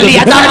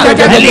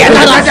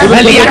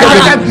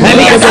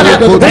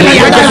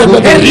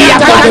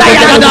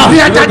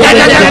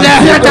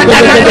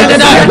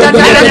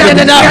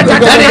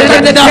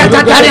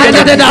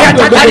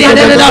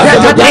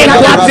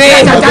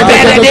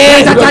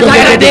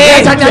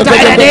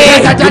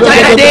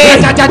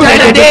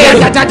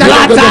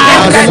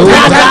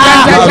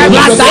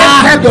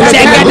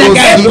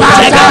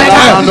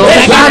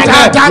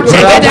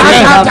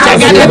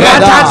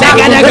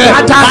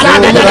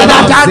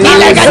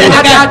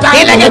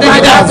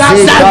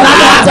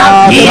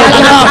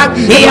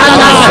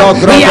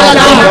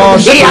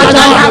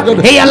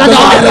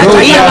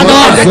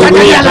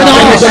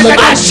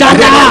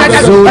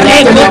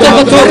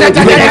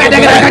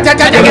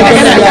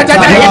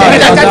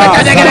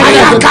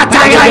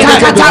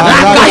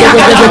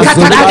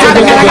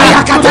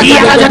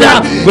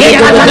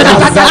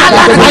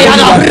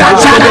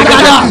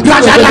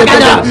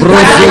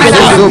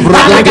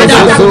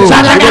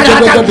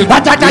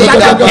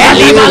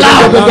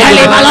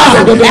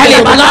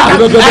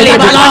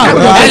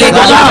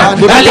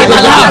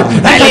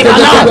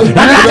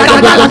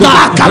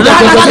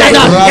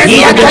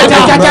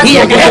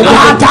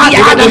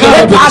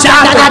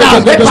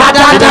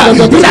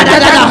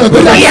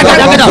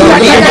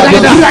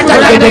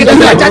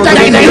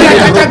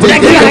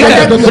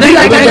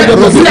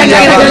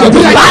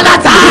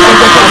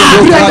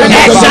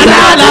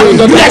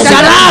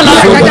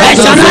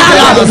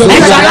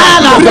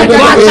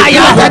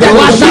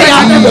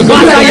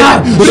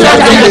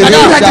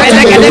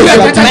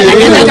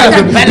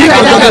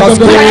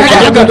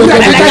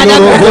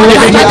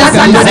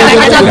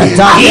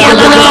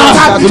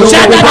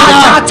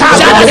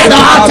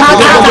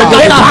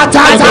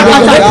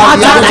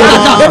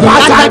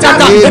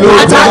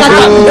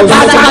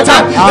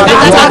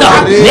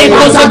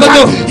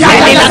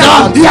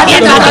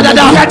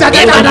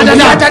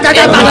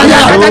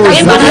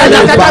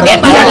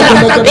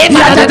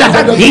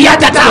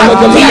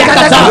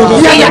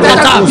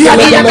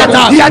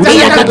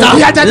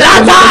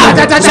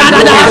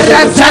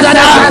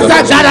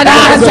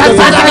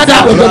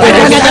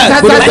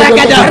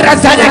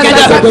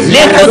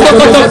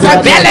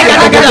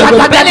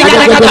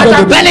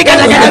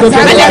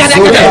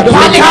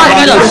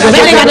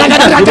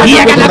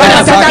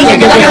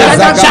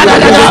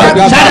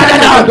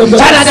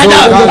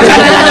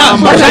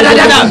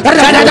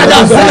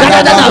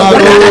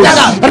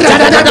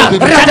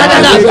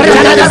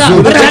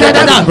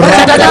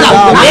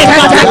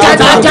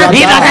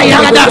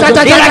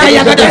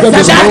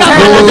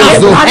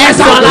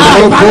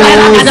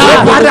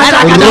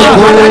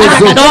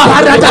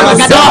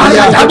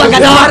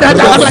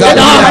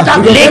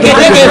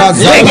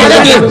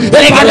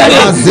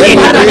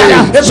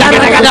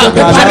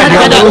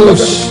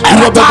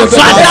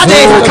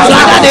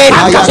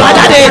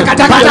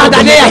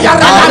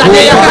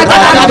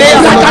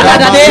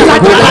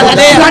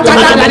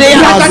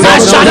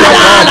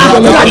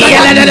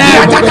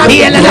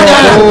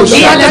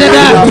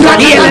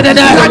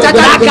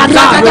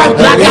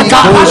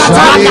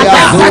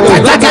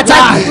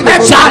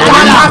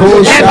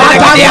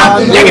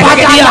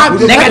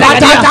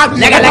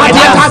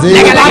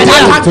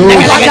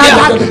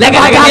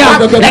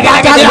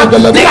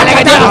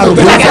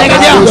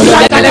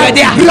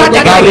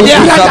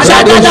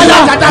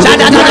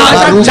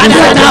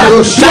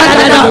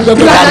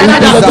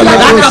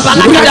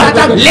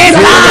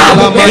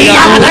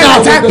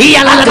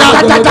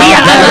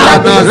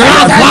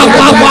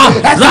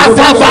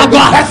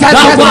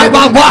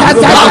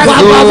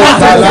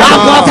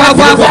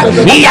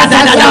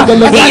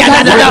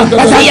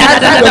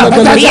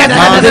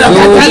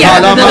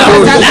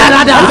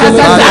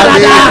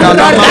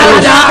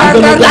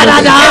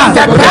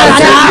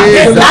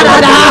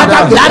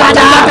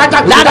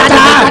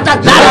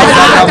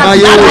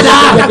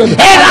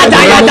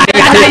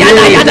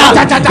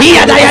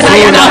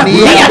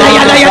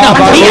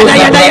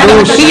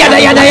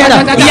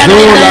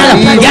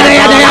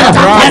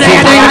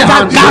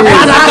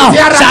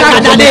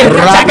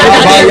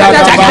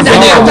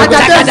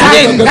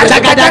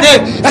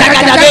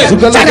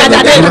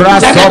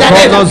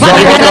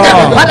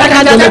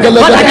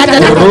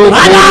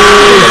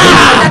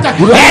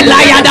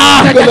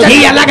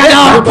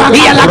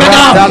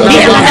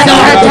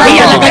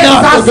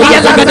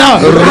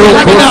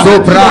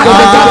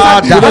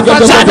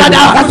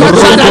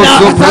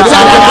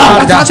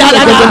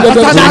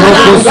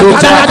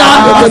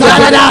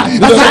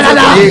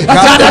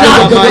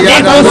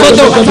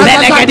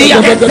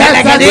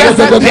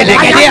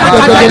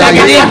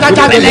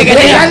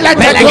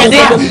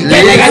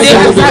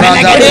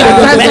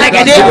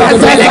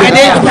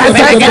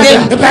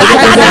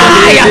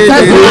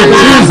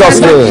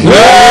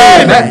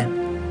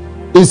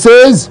 It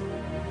says,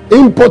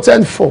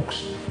 impotent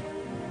folks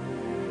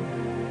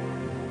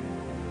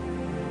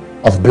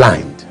of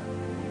blind,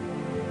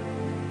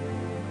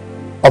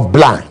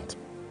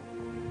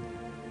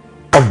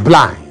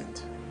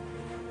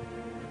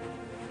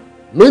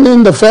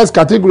 meaning the first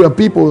category of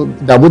people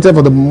that waited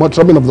for the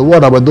troubling of the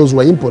world were those who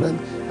were impotent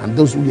and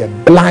those who were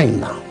blind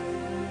now.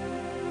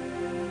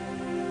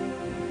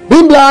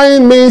 Being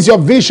blind means your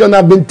vision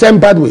has been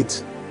tampered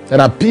with.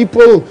 There are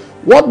people,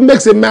 what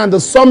makes a man,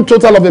 the sum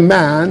total of a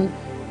man,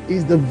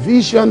 is the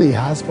vision he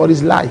has for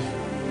his life.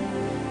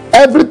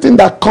 Everything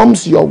that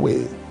comes your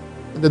way,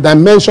 the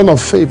dimension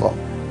of favor,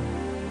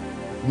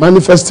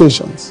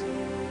 manifestations,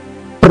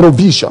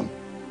 provision,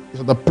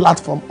 is the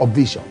platform of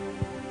vision.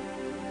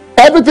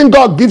 Everything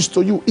God gives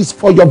to you is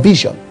for your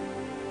vision.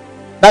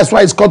 That's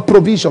why it's called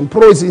provision.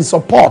 Pro is in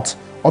support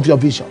of your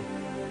vision.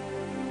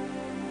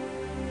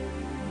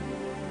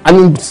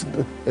 And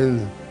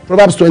in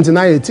Proverbs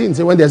 29:18,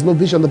 say, when there's no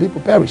vision, the people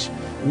perish.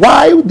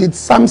 Why did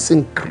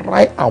Samson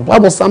cry out? Why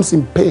was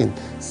Samson pained?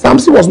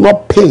 Samson was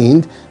not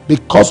pained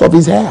because of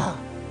his hair.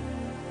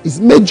 His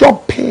major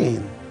pain,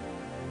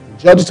 in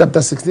Judges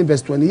chapter 16,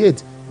 verse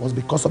 28, was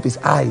because of his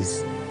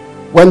eyes.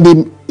 When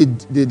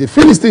the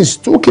Philistines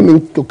took him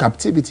into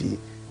captivity,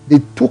 they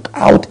took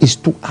out his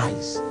two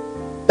eyes.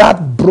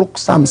 That broke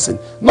Samson.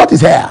 Not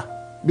his hair,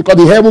 because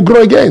the hair will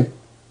grow again.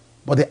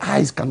 But the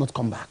eyes cannot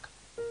come back.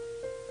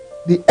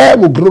 The hair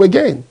will grow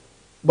again,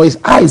 but his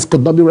eyes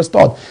could not be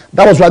restored.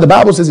 That was why the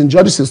Bible says in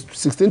Judges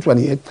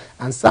 16:28,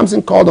 and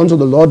Samson called unto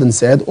the Lord and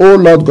said, O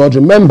Lord God,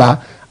 remember,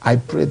 I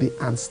pray thee,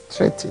 and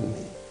straighten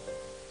me.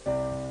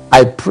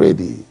 I pray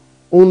thee.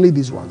 Only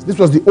these ones. This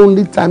was the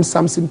only time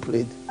Samson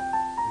prayed.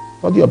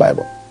 Not your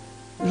Bible.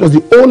 This was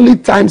the only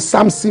time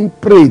Samson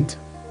prayed.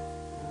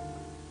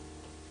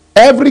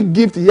 Every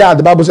gift he had,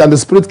 the Bible says, and the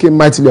Spirit came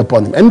mightily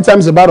upon him. Anytime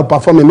he's about to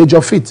perform a major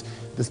feat,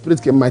 the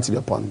Spirit came mightily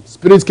upon him.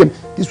 Spirit came.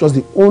 This was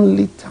the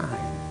only time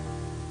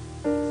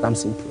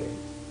Samson prayed.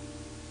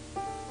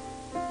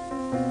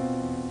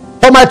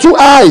 For my two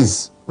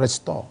eyes,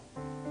 restore.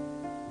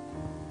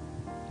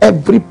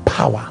 Every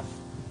power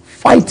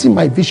fighting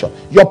my vision,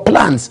 your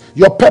plans,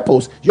 your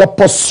purpose, your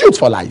pursuit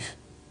for life.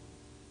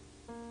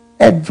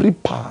 Every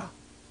power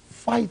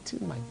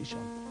fighting my vision,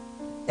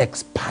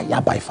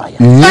 expire by fire.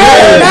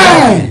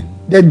 Amen.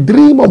 The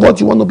dream of what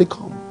you want to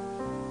become.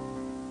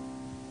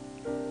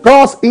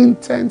 God's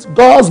intent,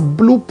 God's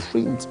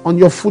blueprint on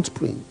your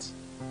footprint.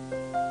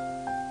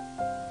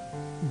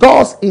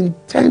 God's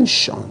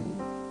intention,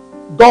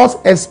 God's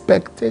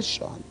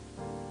expectation.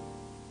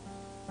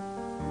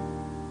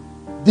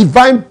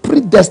 Divine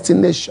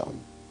predestination.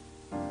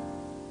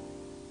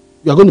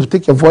 You are going to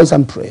take your voice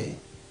and pray.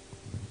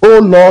 Oh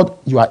Lord,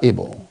 you are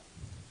able.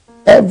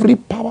 Every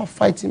power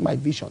fighting my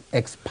vision,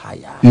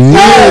 expire.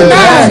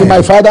 Amen.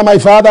 My Father, my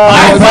Father.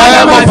 My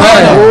Father, my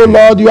Father. Oh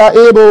Lord, you are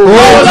able.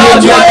 Oh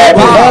Lord, you are able.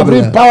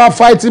 Every power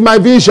fighting my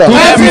vision.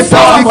 Every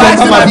power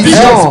fighting my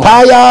vision.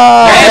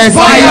 Expire.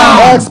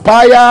 Expire.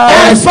 Expire.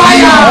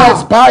 Expire.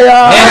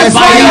 Expire.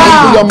 Expire.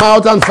 Open your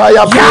mouth and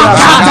fire.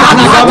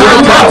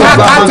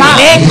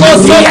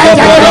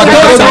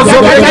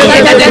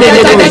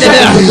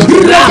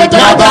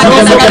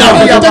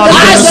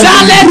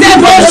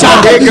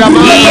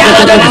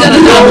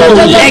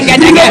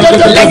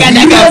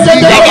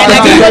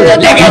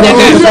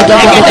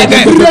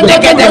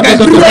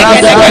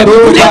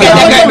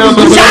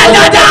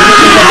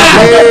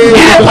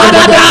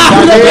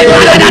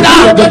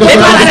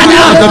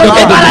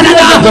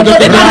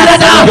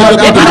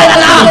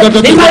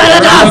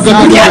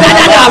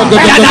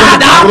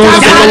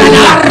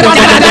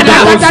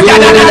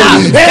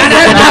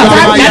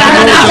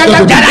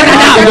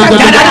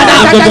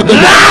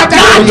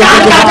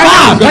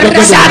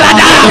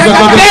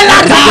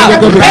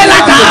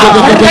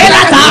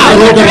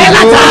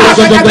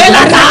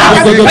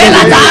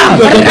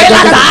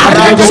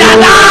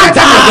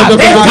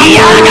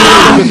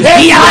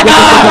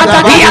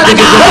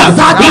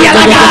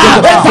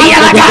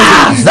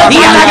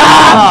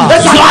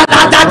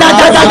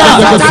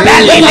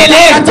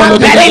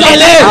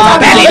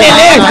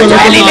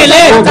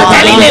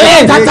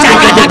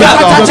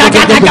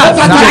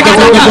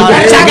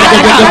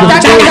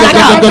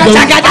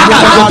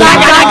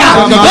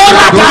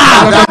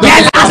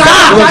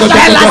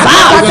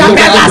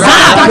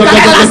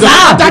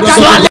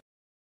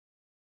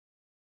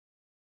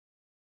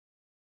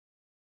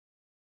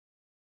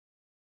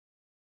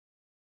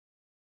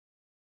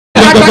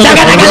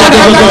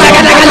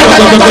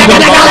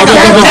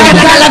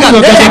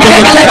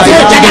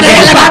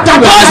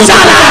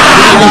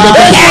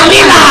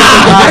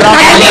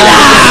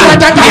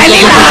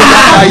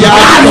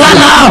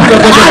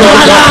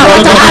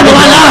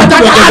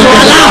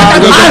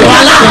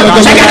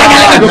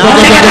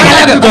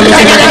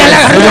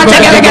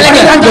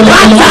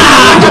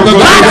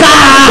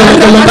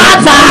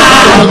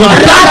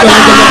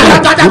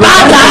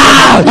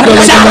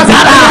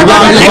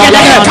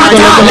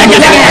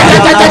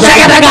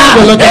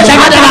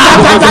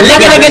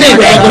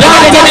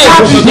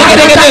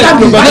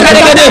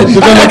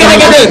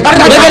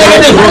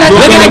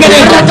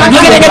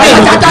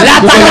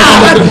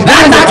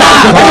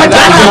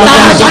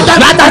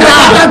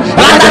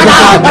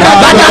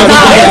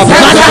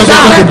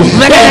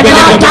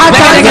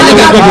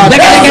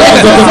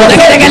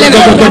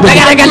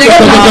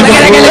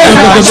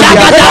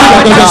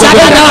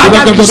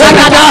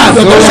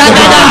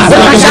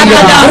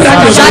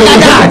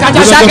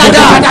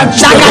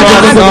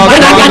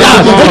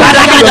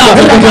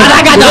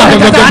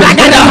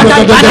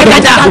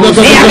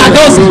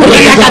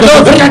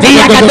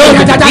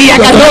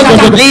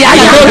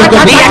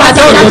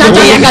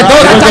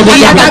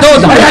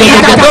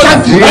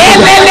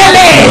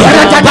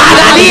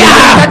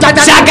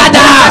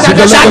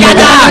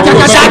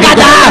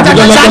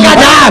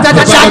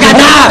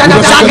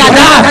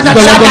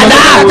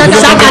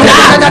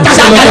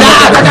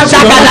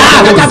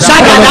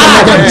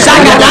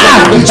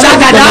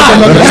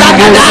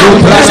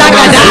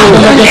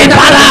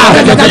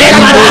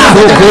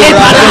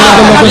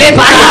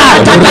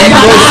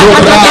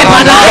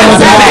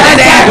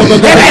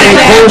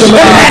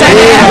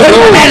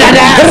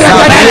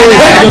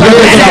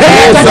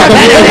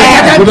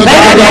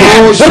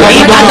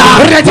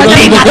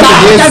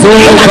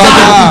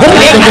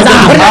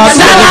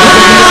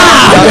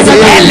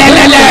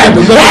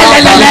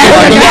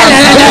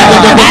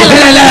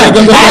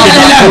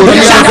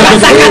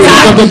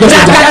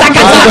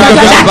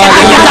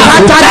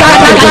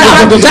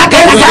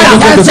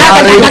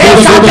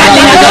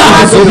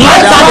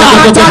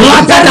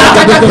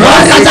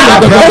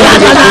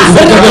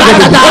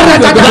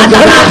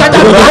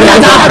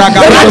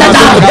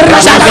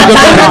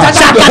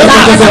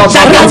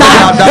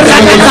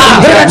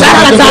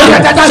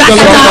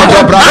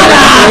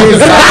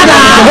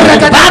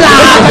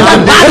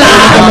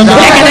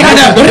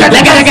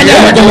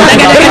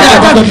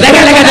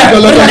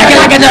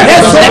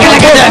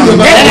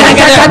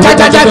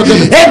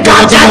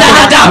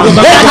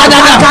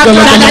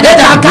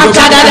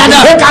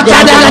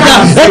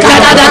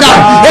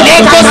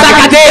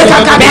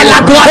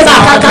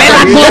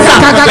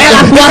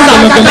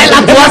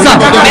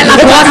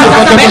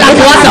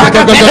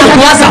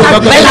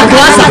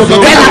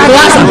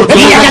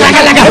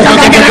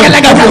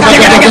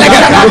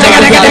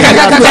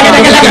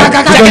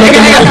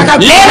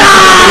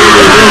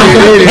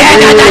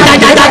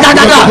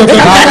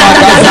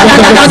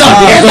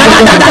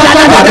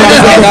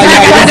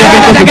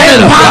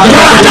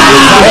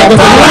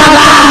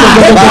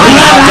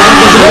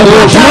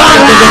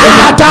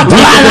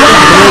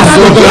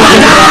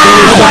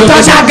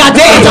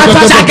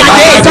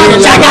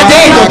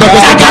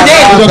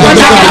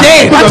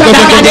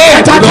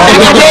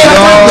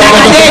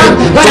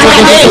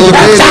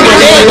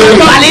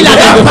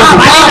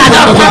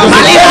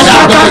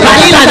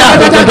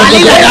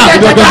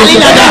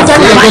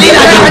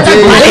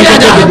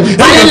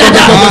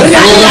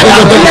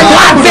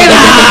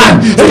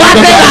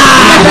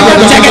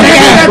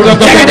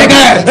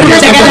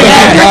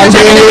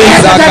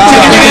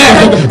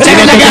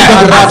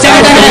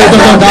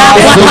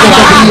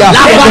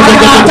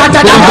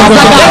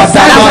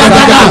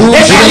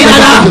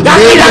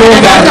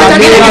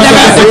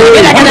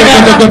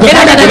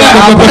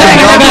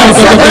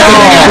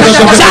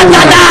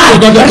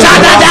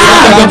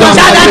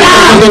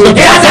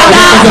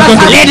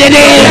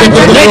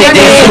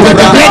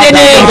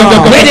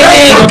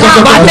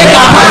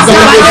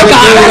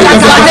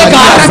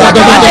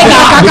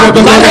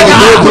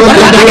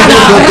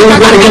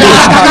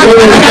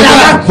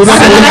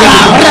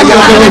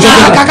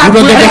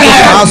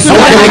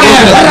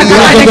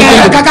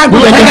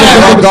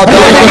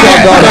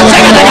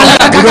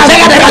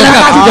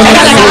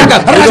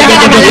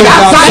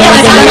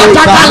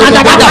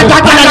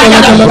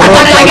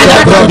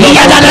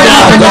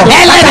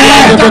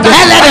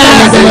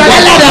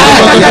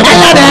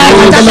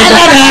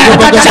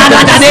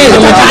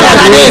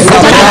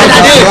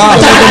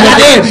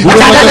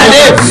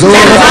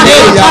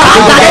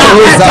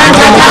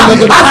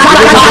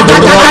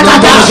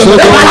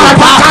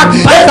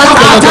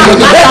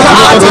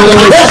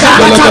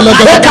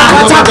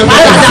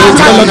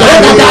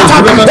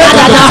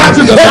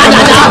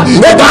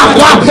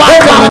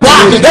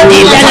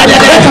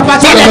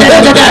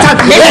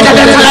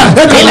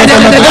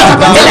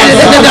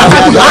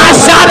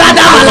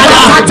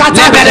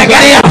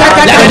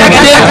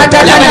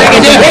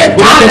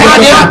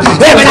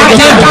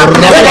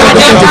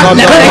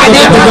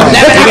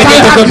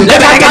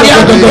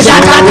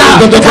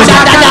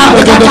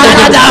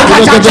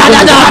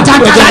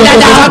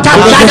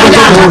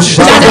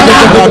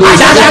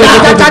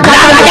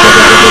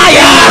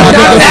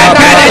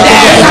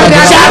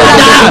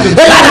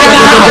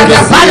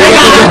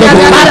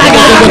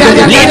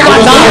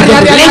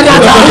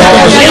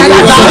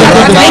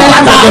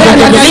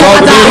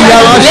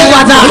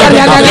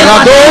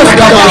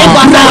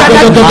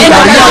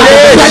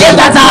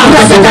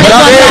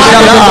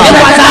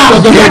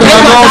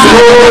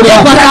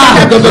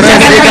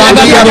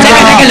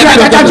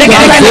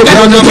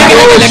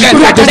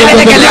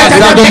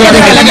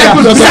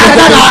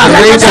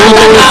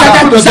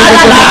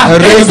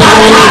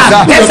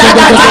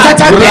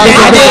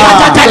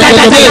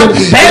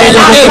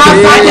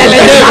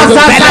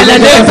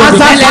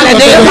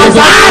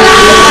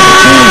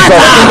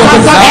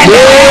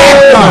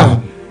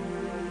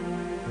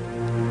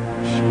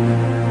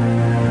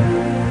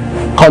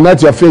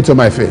 connect your faith to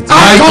my faith.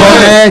 I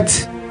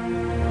connect.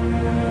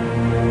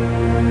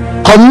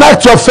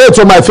 Connect your faith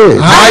to my faith.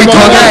 I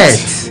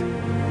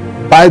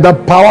connect. By the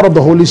power of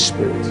the Holy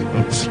Spirit,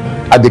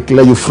 I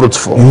declare you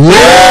fruitful.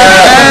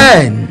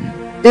 Amen.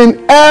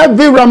 In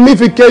every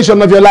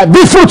ramification of your life,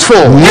 be fruitful.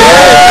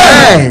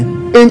 Amen.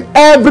 In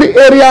every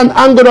area and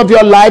angle of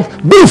your life,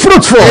 be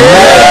fruitful.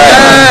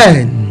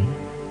 Amen.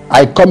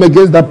 I come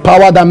against the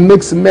power that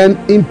makes men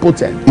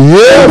impotent.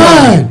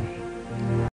 Amen.